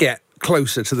should get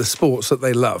closer to the sports that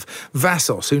they love.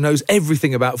 Vassos, who knows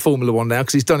everything about Formula One now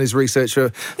because he's done his research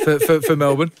for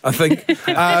Melbourne, I think.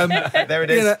 There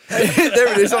it is.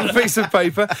 There it is on a piece of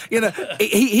paper.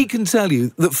 He can tell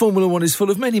you that Formula One is full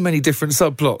of many, many different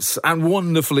subplots and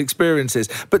wonderful experiences.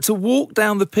 But to walk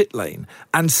down the pit lane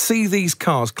and see these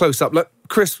cars close up, look,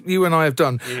 Chris, you and I have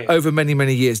done over many,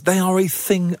 many years. They are a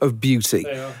thing of beauty.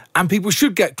 And people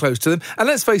should get close to them. And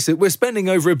let's face it, we're spending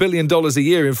over $1 billion a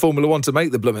year in Formula One to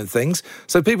make the blooming things.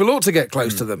 So people ought to get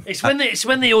close to them. It's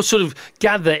when they all sort of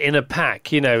gather in a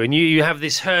pack, and you have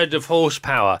this herd of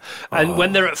horsepower. And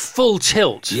when they're at full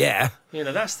tilt. Yeah.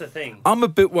 That's the thing. I'm a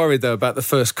bit worried, though, about the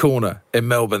first corner in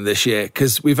Melbourne this year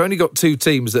because we've only got 2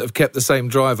 teams that have kept the same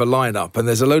driver lineup and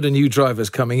there's a load of new drivers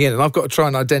coming in and I've got to try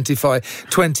and identify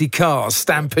 20 cars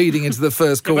stampeding into the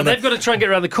first corner. But they've got to try and get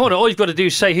around the corner. All you've got to do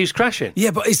is say who's crashing.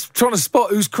 Yeah, but it's trying to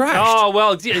spot who's crashed. Oh,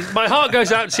 well, my heart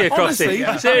goes out to you, Crofty.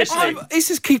 Honestly, Seriously. This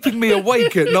is keeping me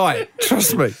awake at night.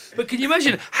 Trust me. But can you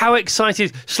imagine how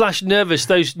excited / nervous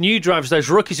those new drivers, those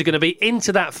rookies are going to be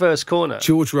into that first corner?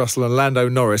 George Russell and Lando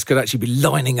Norris could actually be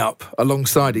lining up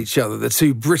alongside each other, the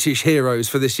 2 British heroes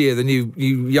for this year, the new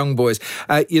young boys.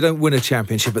 You don't win a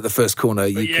championship at the first corner.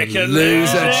 You can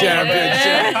lose a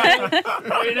championship.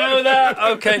 We know that.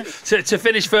 Okay, to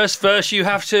finish first you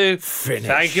have to finish.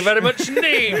 Thank you very much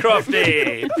indeed,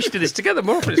 Crofty. We should do this together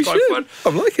more often. It's quite fun.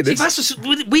 I'm liking it. See,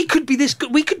 we could be this.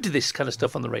 We could do this kind of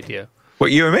stuff on the radio.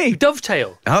 What, you and me?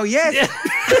 Dovetail. Oh, yes.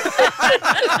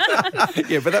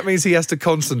 Yeah, but that means he has to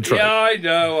concentrate. Yeah, I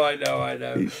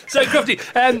know. So,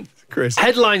 Crofty, Chris.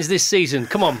 Headlines this season.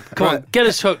 Come on. Get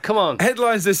us hooked. Come on.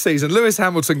 Headlines this season. Lewis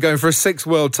Hamilton going for a 6th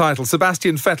world title.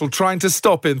 Sebastian Vettel trying to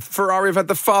stop him. Ferrari have had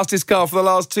the fastest car for the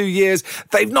last 2 years.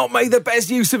 They've not made the best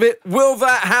use of it. Will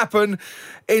that happen?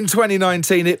 In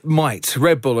 2019, it might.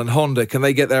 Red Bull and Honda, can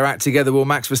they get their act together? Will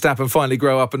Max Verstappen finally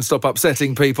grow up and stop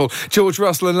upsetting people? George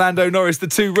Russell and Lando Norris, the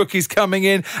 2 rookies coming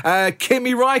in.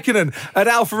 Kimi Raikkonen at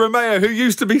Alfa Romeo, who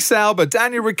used to be Sauber.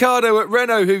 Daniel Ricciardo at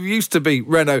Renault, who used to be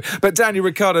Renault. But Daniel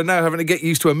Ricciardo now having to get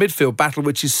used to a midfield battle,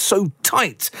 which is so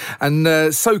tight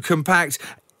and so compact.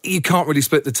 You can't really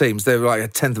split the teams. They're like a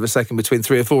 1/10 of a second between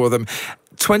 3 or 4 of them.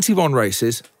 21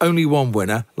 races, only 1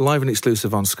 winner, live and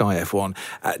exclusive on Sky F1.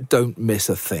 Don't miss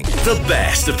a thing. The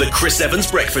best of the Chris Evans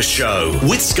Breakfast Show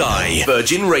with Sky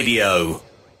Virgin Radio.